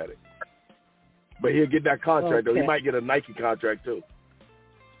going to look at it. But he'll get that contract, though. He might get a Nike contract, too.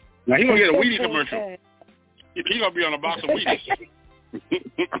 Now, he's going to get a Wheaties commercial. He's going to be on a box of Wheaties.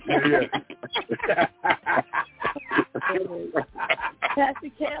 Pastor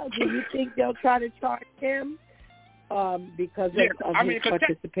Cal, do you think they'll try to charge him because of his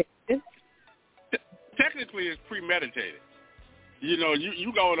participation? Technically, it's premeditated. You know,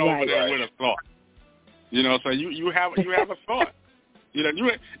 you going over there with a thought. You know, so you have a thought. You know,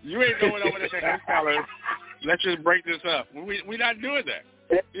 you ain't going over there saying, "Hey, fellas, let's just break this up." We're not doing that.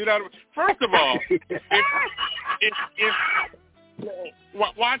 You know, first of all, if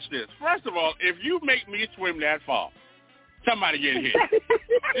watch this. First of all, if you make me swim that far, somebody get hit.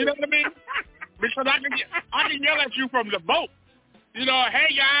 You know what I mean? Because I can yell at you from the boat. You know,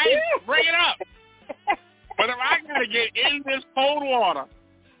 hey guys, bring it up. But if I gotta get in this cold water,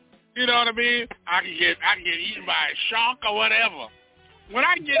 you know what I mean? I can get eaten by a shark or whatever. When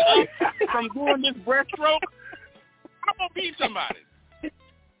I get up from doing this breaststroke, I'm gonna beat somebody.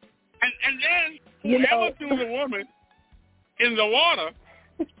 And then whoever threw the woman in the water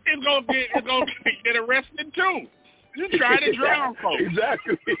is gonna get arrested too. You try to drown folks.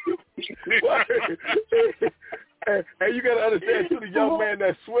 Exactly. And you gotta understand too, the young man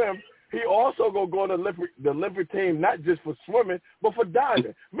that swims, he also gonna go on the Olympic team, not just for swimming, but for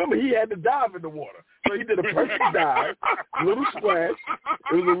diving. Remember, he had to dive in the water. So he did a perfect dive, little splash.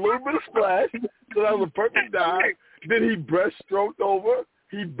 It was a little bit of splash, so that was a perfect dive. Then he breaststroked over.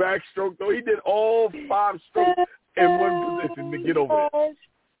 He backstroked over. He did all 5 strokes in one position to get over it.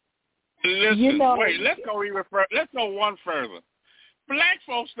 Listen, wait, let's go one further. Black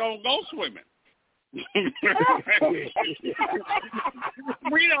folks don't go swimming.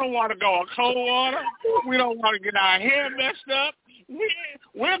 We don't want to go in cold water. We don't want to get our hair messed up.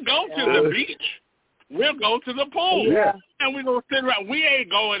 We'll go to the beach. We'll go to the pool. Yeah. And we're going to sit around. We ain't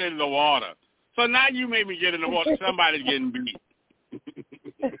going in the water. So now you made me get in the water. Somebody's getting beat.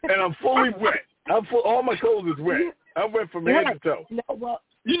 And I'm fully wet. All my clothes is wet. I went from head to toe. No, well,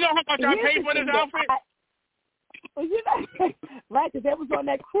 you know how much I paid for this outfit? Well, you know, right, because that was on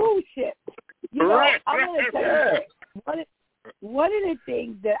that cruise ship. You know, right. I'm going to tell you, one of the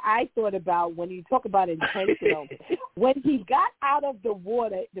things that I thought about when you talk about intentional, when he got out of the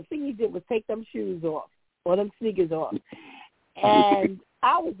water, the thing he did was take them shoes off or them sneakers off. And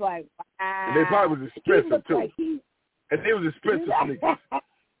I was like, wow. And they probably was expensive, too. And they was expensive sneakers.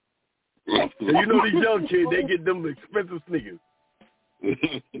 And you know these young kids, they get them expensive sneakers.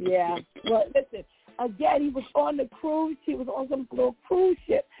 Yeah. Well, listen, again, he was on the cruise. He was on some little cruise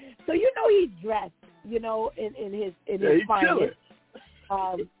ship. So, you know, he's dressed, you know, in his finest.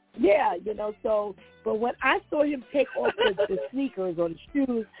 Yeah, you know, so, but when I saw him take off the sneakers or the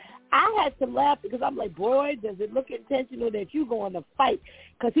shoes, I had to laugh because I'm like, boy, does it look intentional that you going to fight?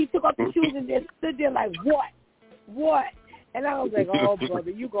 Because he took off the shoes and just stood there like, what? And I was like, oh,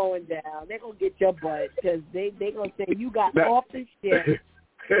 brother, you going down. They're going to get your butt because they going to say you got off the ship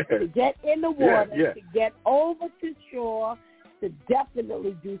to get in the water, to get over to shore, to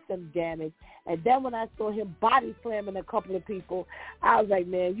definitely do some damage. And then when I saw him body slamming a couple of people, I was like,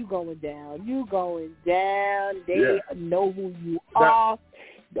 man, you going down. You going down. They know who you are.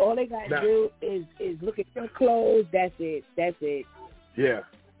 All they got to do is look at your clothes. That's it. Yeah.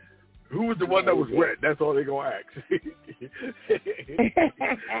 Who was the one that was wet? That's all they're going to ask.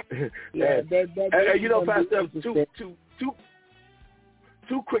 And you know, Pastor,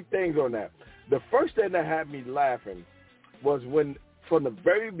 two quick things on that. The first thing that had me laughing was when, from the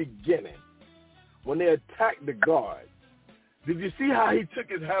very beginning, when they attacked the guard, did you see how he took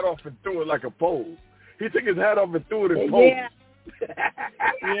his hat off and threw it like a pole? He took his hat off and threw it in pose.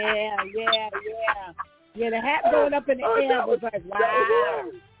 Yeah, the hat going up in the air was like,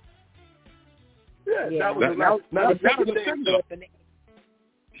 wow. Yeah, that was the signal.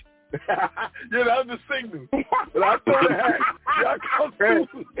 Yeah, that was the signal. But I threw the hat. Y'all come through.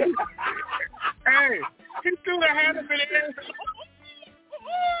 Hey, he threw the hat up in the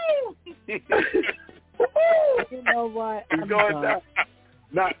air. You know what? He's going down.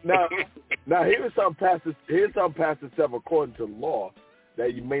 Now here's some Pastor Steph, according to law,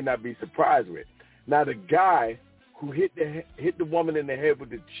 that you may not be surprised with. Now the guy who hit the woman in the head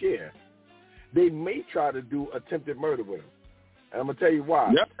with the chair, they may try to do attempted murder with him. And I'm gonna tell you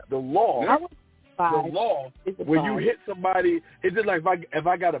why. Yep. The law, when you hit somebody, it's just like if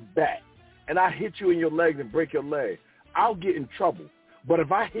I got a bat and I hit you in your legs and break your leg, I'll get in trouble. But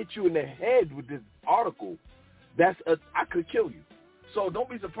if I hit you in the head with this article, I could kill you. So don't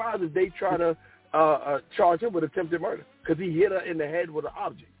be surprised if they try to charge him with attempted murder because he hit her in the head with an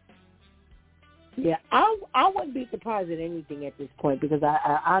object. Yeah, I wouldn't be surprised at anything at this point because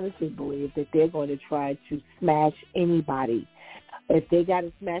I honestly believe that they're going to try to smash anybody. If they got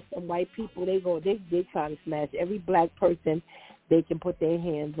to smash some white people, they try to smash every black person they can put their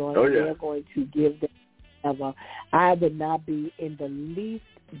hands on. Oh, and yeah. They're going to give them ever. I would not be in the least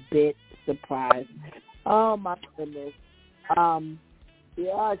bit surprised. Oh my goodness.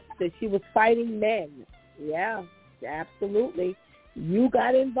 Yeah, that she was fighting men. Yeah, absolutely. You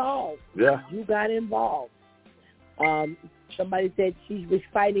got involved. Yeah. You got involved. Somebody said she was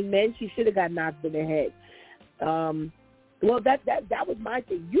fighting men. She should have got knocked in the head. Well, that was my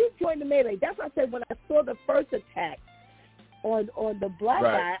thing. You joined the melee. That's what I said when I saw the first attack on the black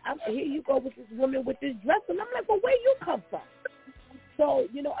guy. Here you go with this woman with this dress, and I'm like, well, where you come from? So,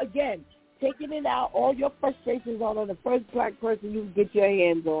 again, taking it out, all your frustrations on the first black person you can get your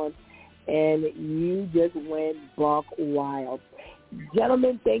hands on, and you just went buck wild.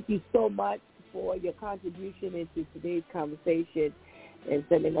 Gentlemen, thank you so much for your contribution into today's conversation and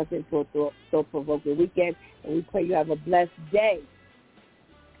sending us into a thought-provoking weekend. And we pray you have a blessed day.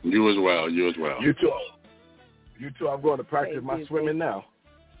 You as well. You as well. You too. You too. I'm going to practice my swimming now.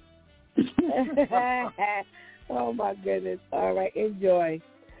 Oh, my goodness. All right. Enjoy.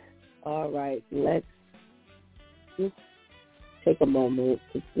 All right. Let's just take a moment.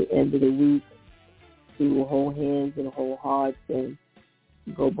 It's the end of the week. We will hold hands and hold hearts and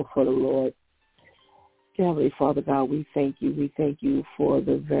go before the Lord. Heavenly Father God, we thank you. We thank you for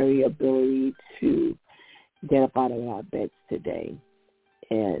the very ability to get up out of our beds today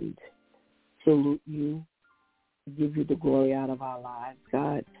and salute you, give you the glory out of our lives,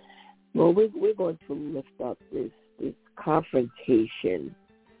 God. Well, we're going to lift up this confrontation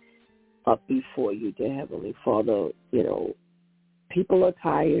up before you, dear Heavenly Father. People are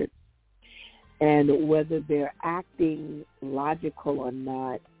tired, and whether they're acting logical or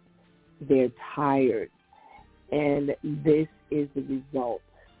not, they're tired. And this is the result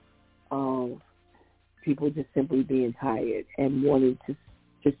of people just simply being tired and wanting to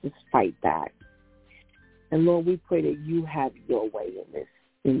just fight back. And Lord, we pray that you have your way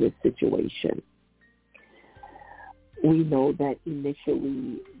in this situation. We know that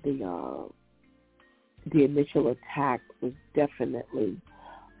initially the initial attack was definitely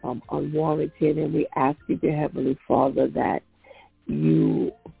unwarranted, and we ask you, dear Heavenly Father, that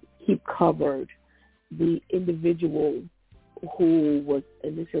you keep covered the individual who was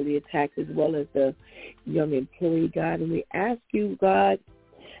initially attacked as well as the young employee, God. And we ask you, God,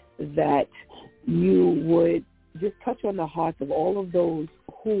 that you would just touch on the hearts of all of those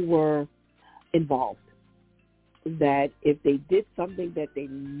who were involved, that if they did something that they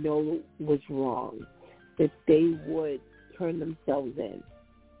know was wrong, that they would turn themselves in.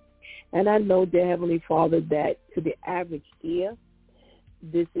 And I know, dear Heavenly Father, that to the average ear,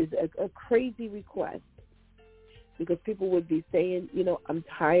 this is a crazy request, because people would be saying, I'm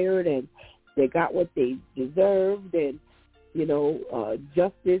tired, and they got what they deserved, and,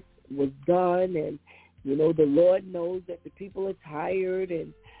 justice was done, and, the Lord knows that the people are tired.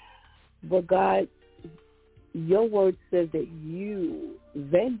 But God, your word says that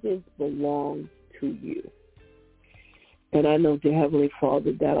vengeance belongs to you. And I know, dear Heavenly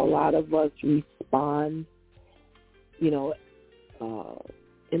Father, that a lot of us respond,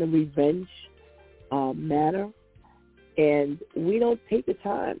 in a revenge manner, and we don't take the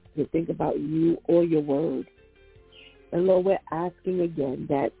time to think about you or your word. And Lord, we're asking again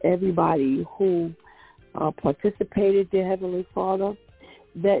that everybody who participated, dear Heavenly Father,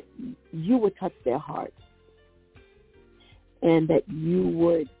 that you would touch their hearts and that you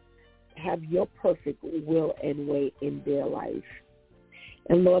would have your perfect will and way in their life.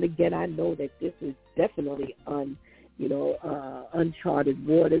 And Lord, again, I know that this is definitely uncharted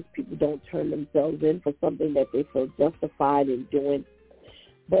waters. People don't turn themselves in for something that they feel justified in doing.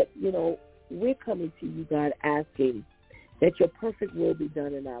 But, we're coming to you, God, asking that your perfect will be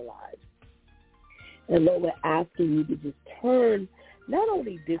done in our lives. And Lord, we're asking you to just turn not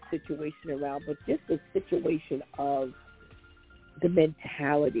only this situation around, but just the situation of the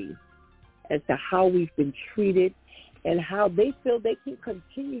mentality as to how we've been treated and how they feel they can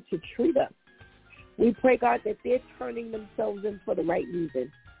continue to treat us. We pray, God, that they're turning themselves in for the right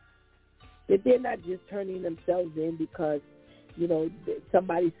reason, that they're not just turning themselves in because,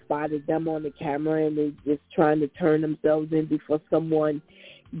 somebody spotted them on the camera and they're just trying to turn themselves in before someone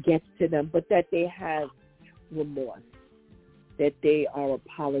gets to them, but that they have remorse, that they are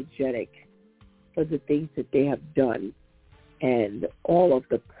apologetic for the things that they have done. And all of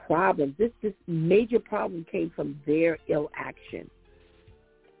the problems, this major problem came from their ill action.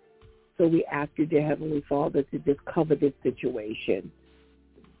 So we ask you, dear Heavenly Father, to just cover this situation.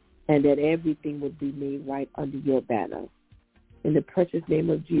 and that everything would be made right under your banner. In the precious name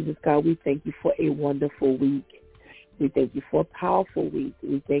of Jesus, God, we thank you for a wonderful week. We thank you for a powerful week.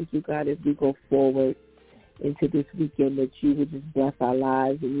 We thank you, God, as we go forward into this weekend, that you would just bless our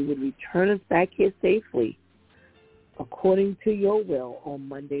lives and you would return us back here safely according to your will on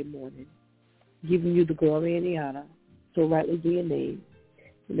Monday morning. Giving you the glory and the honor. So rightly be your name.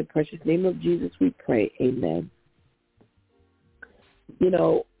 In the precious name of Jesus we pray. Amen. You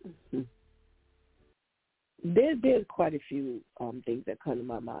know, there's quite a few things that come to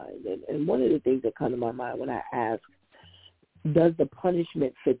my mind. And one of the things that come to my mind when I ask, does the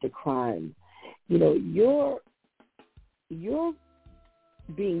punishment fit the crime? You know, you're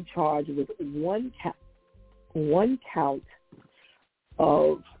being charged with one count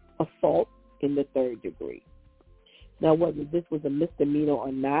of assault in the third degree. Now, whether this was a misdemeanor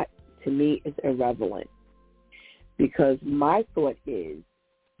or not, to me, is irrelevant. Because my thought is,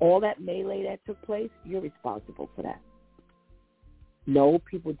 all that melee that took place, you're responsible for that. No,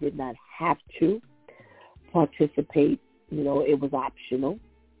 people did not have to participate. You know, it was optional.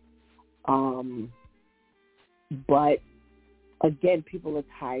 But, again, people are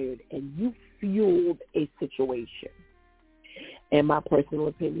tired, and you fueled a situation. And my personal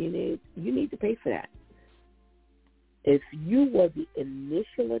opinion is you need to pay for that. If you were the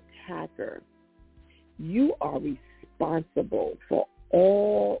initial attacker, you are responsible for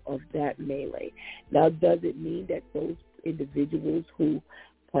all of that melee. Now, does it mean that those individuals who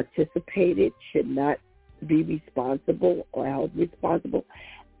participated should not be responsible or held responsible?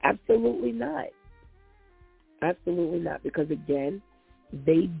 Absolutely not. Absolutely not, because, again,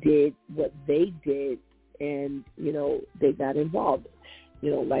 they did what they did, and, you know, they got involved.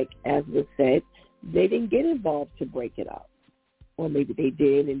 You know, like as was said, they didn't get involved to break it up. Or maybe they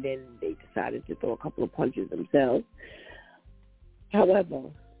did, and then they decided to throw a couple of punches themselves. However,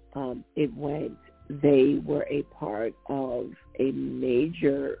 it went. They were a part of a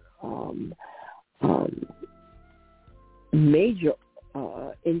major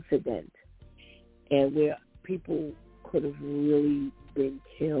incident, and where people could have really been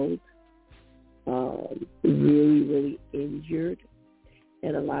killed, really, really injured.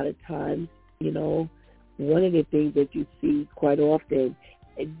 And a lot of times, you know, one of the things that you see quite often,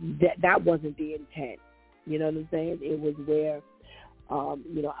 that wasn't the intent. You know what I'm saying? It was where,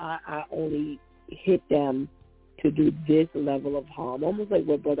 you know, I only hit them to do this level of harm, almost like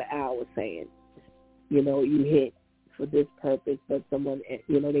what Brother Al was saying. You know, you hit for this purpose, but someone,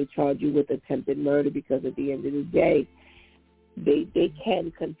 you know, they charge you with attempted murder because at the end of the day, they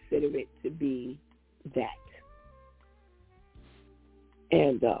can consider it to be that.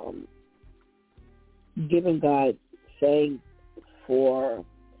 And giving God thanks for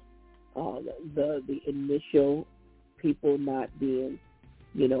the initial people not being,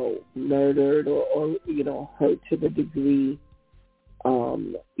 you know, murdered or you know, hurt to the degree,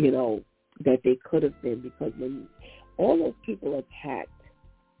 you know, that they could have been, because when all those people attacked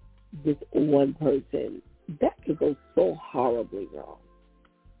this one person, that could go so horribly wrong.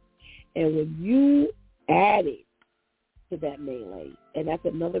 And when you add it to that melee, and that's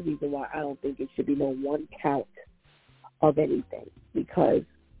another reason why I don't think it should be no one count of anything, because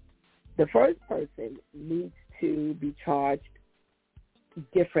the first person needs to be charged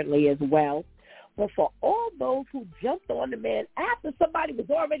differently as well. But for all those who jumped on the man after somebody was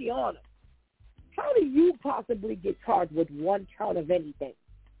already on him, how do you possibly get charged with one count of anything?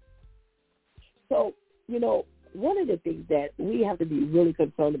 So, you know, one of the things that we have to be really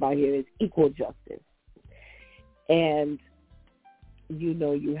concerned about here is equal justice. And, you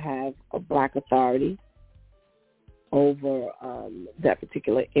know, you have a black authority over that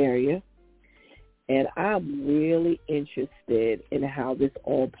particular area. And I'm really interested in how this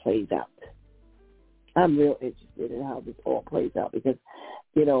all plays out. I'm real interested in how this all plays out because,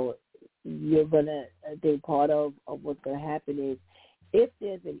 you know, you're going to think part of what's going to happen is if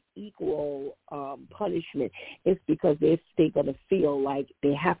there's an equal punishment, it's because they're going to feel like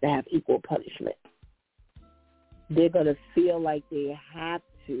they have to have equal punishment. They're going to feel like they have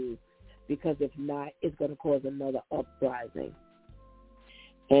to, because if not, it's going to cause another uprising.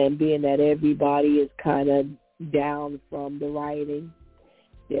 And being that everybody is kind of down from the rioting,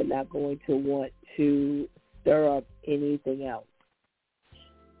 they're not going to want to stir up anything else.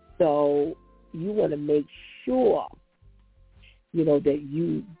 So you want to make sure, you know, that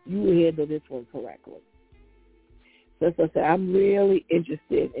you handle this one correctly. So as I said, I'm really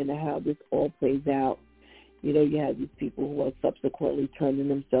interested in how this all plays out. You know, you have these people who are subsequently turning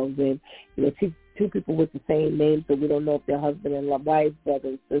themselves in. You know, two people with the same name, so we don't know if they're husband and wife, brother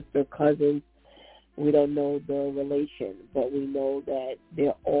and sister, cousins. We don't know the relation, but we know that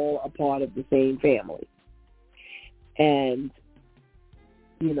they're all a part of the same family. And,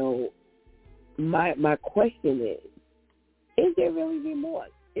 you know, my question is there really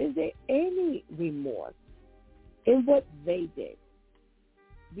remorse? Is there any remorse in what they did?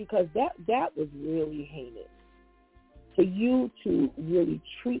 Because that was really heinous. For you to really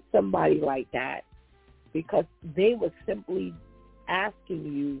treat somebody like that because they were simply asking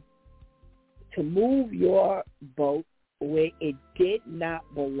you to move your boat where it did not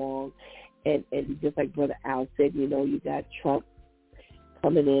belong. And just like Brother Al said, you know, you got Trump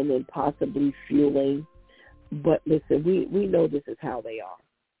coming in and possibly fueling. But listen, we know this is how they are.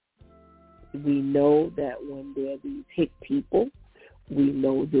 We know that when they're these hit people, we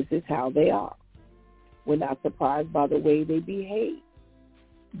know this is how they are. We're not surprised by the way they behave.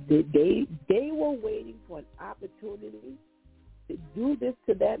 They were waiting for an opportunity to do this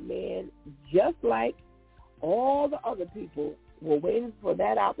to that man, just like all the other people were waiting for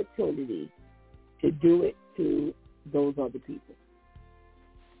that opportunity to do it to those other people.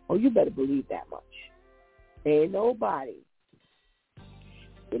 Oh, you better believe that much. Ain't nobody.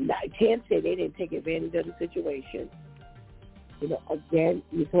 I can't say they didn't take advantage of the situation. You know, again,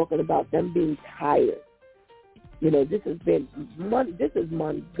 you're talking about them being tired. You know, this is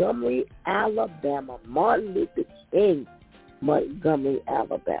Montgomery, Alabama. Martin Luther King, Montgomery,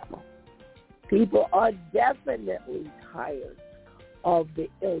 Alabama. People are definitely tired of the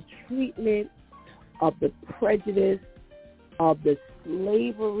ill treatment, of the prejudice, of the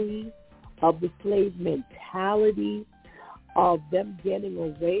slavery, of the slave mentality, of them getting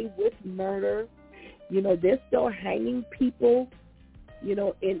away with murder. You know, they're still hanging people, you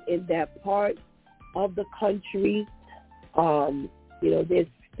know, in that part of the country. You know, they're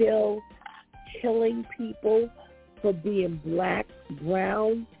still killing people for being black,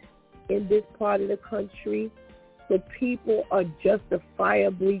 brown in this part of the country. So people are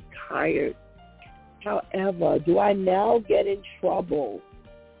justifiably tired. However, do I now get in trouble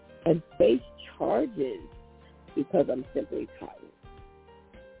and face charges because I'm simply tired?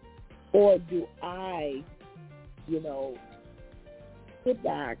 Or do I, you know, sit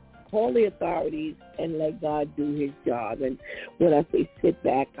back, call the authorities, and let God do his job? And when I say sit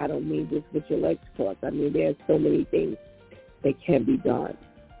back, I don't mean just with your legs crossed. I mean, there's so many things that can be done.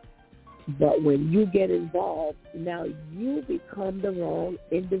 But when you get involved, now you become the wrong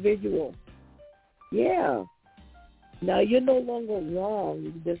individual. Yeah. Now you're no longer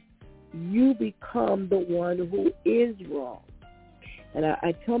wrong. You become the one who is wrong. And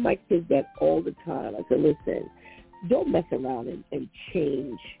I tell my kids that all the time. I say, listen, don't mess around and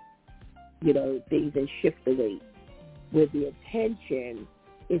change, you know, things and shift the weight where the attention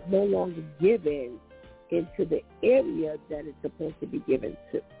is no longer given into the area that it's supposed to be given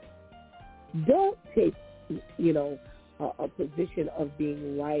to. Don't take, you know, a position of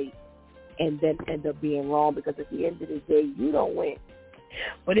being right and then end up being wrong, because at the end of the day, you don't win.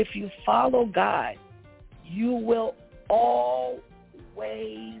 But if you follow God, you will always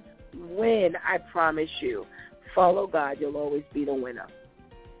win. I promise you. Follow God, you'll always be the winner.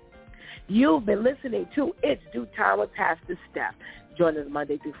 You've been listening to It's Due Time with Pastor Steph. Join us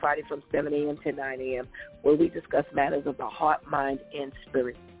Monday through Friday from 7 a.m. to 9 a.m. where we discuss matters of the heart, mind, and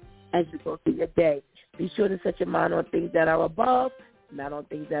spirit. As you go through your day, be sure to set your mind on things that are above, not on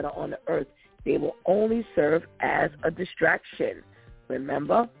things that are on the earth. They will only serve as a distraction.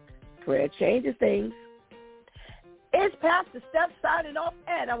 Remember, prayer changes things. It's Pastor Steph signing off,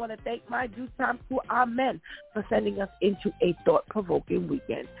 and I want to thank my Due Time to our men for sending us into a thought-provoking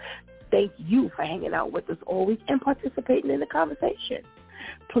weekend. Thank you for hanging out with us all week and participating in the conversation.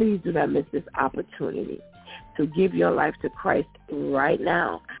 Please do not miss this opportunity to give your life to Christ right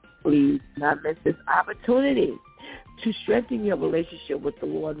now. Please do not miss this opportunity to strengthen your relationship with the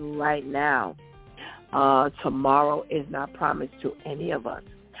Lord right now. Tomorrow is not promised to any of us.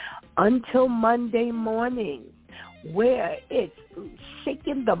 Until Monday morning, where it's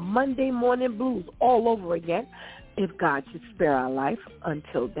shaking the Monday morning blues all over again, if God should spare our life.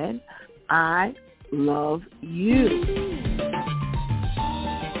 Until then, I love you.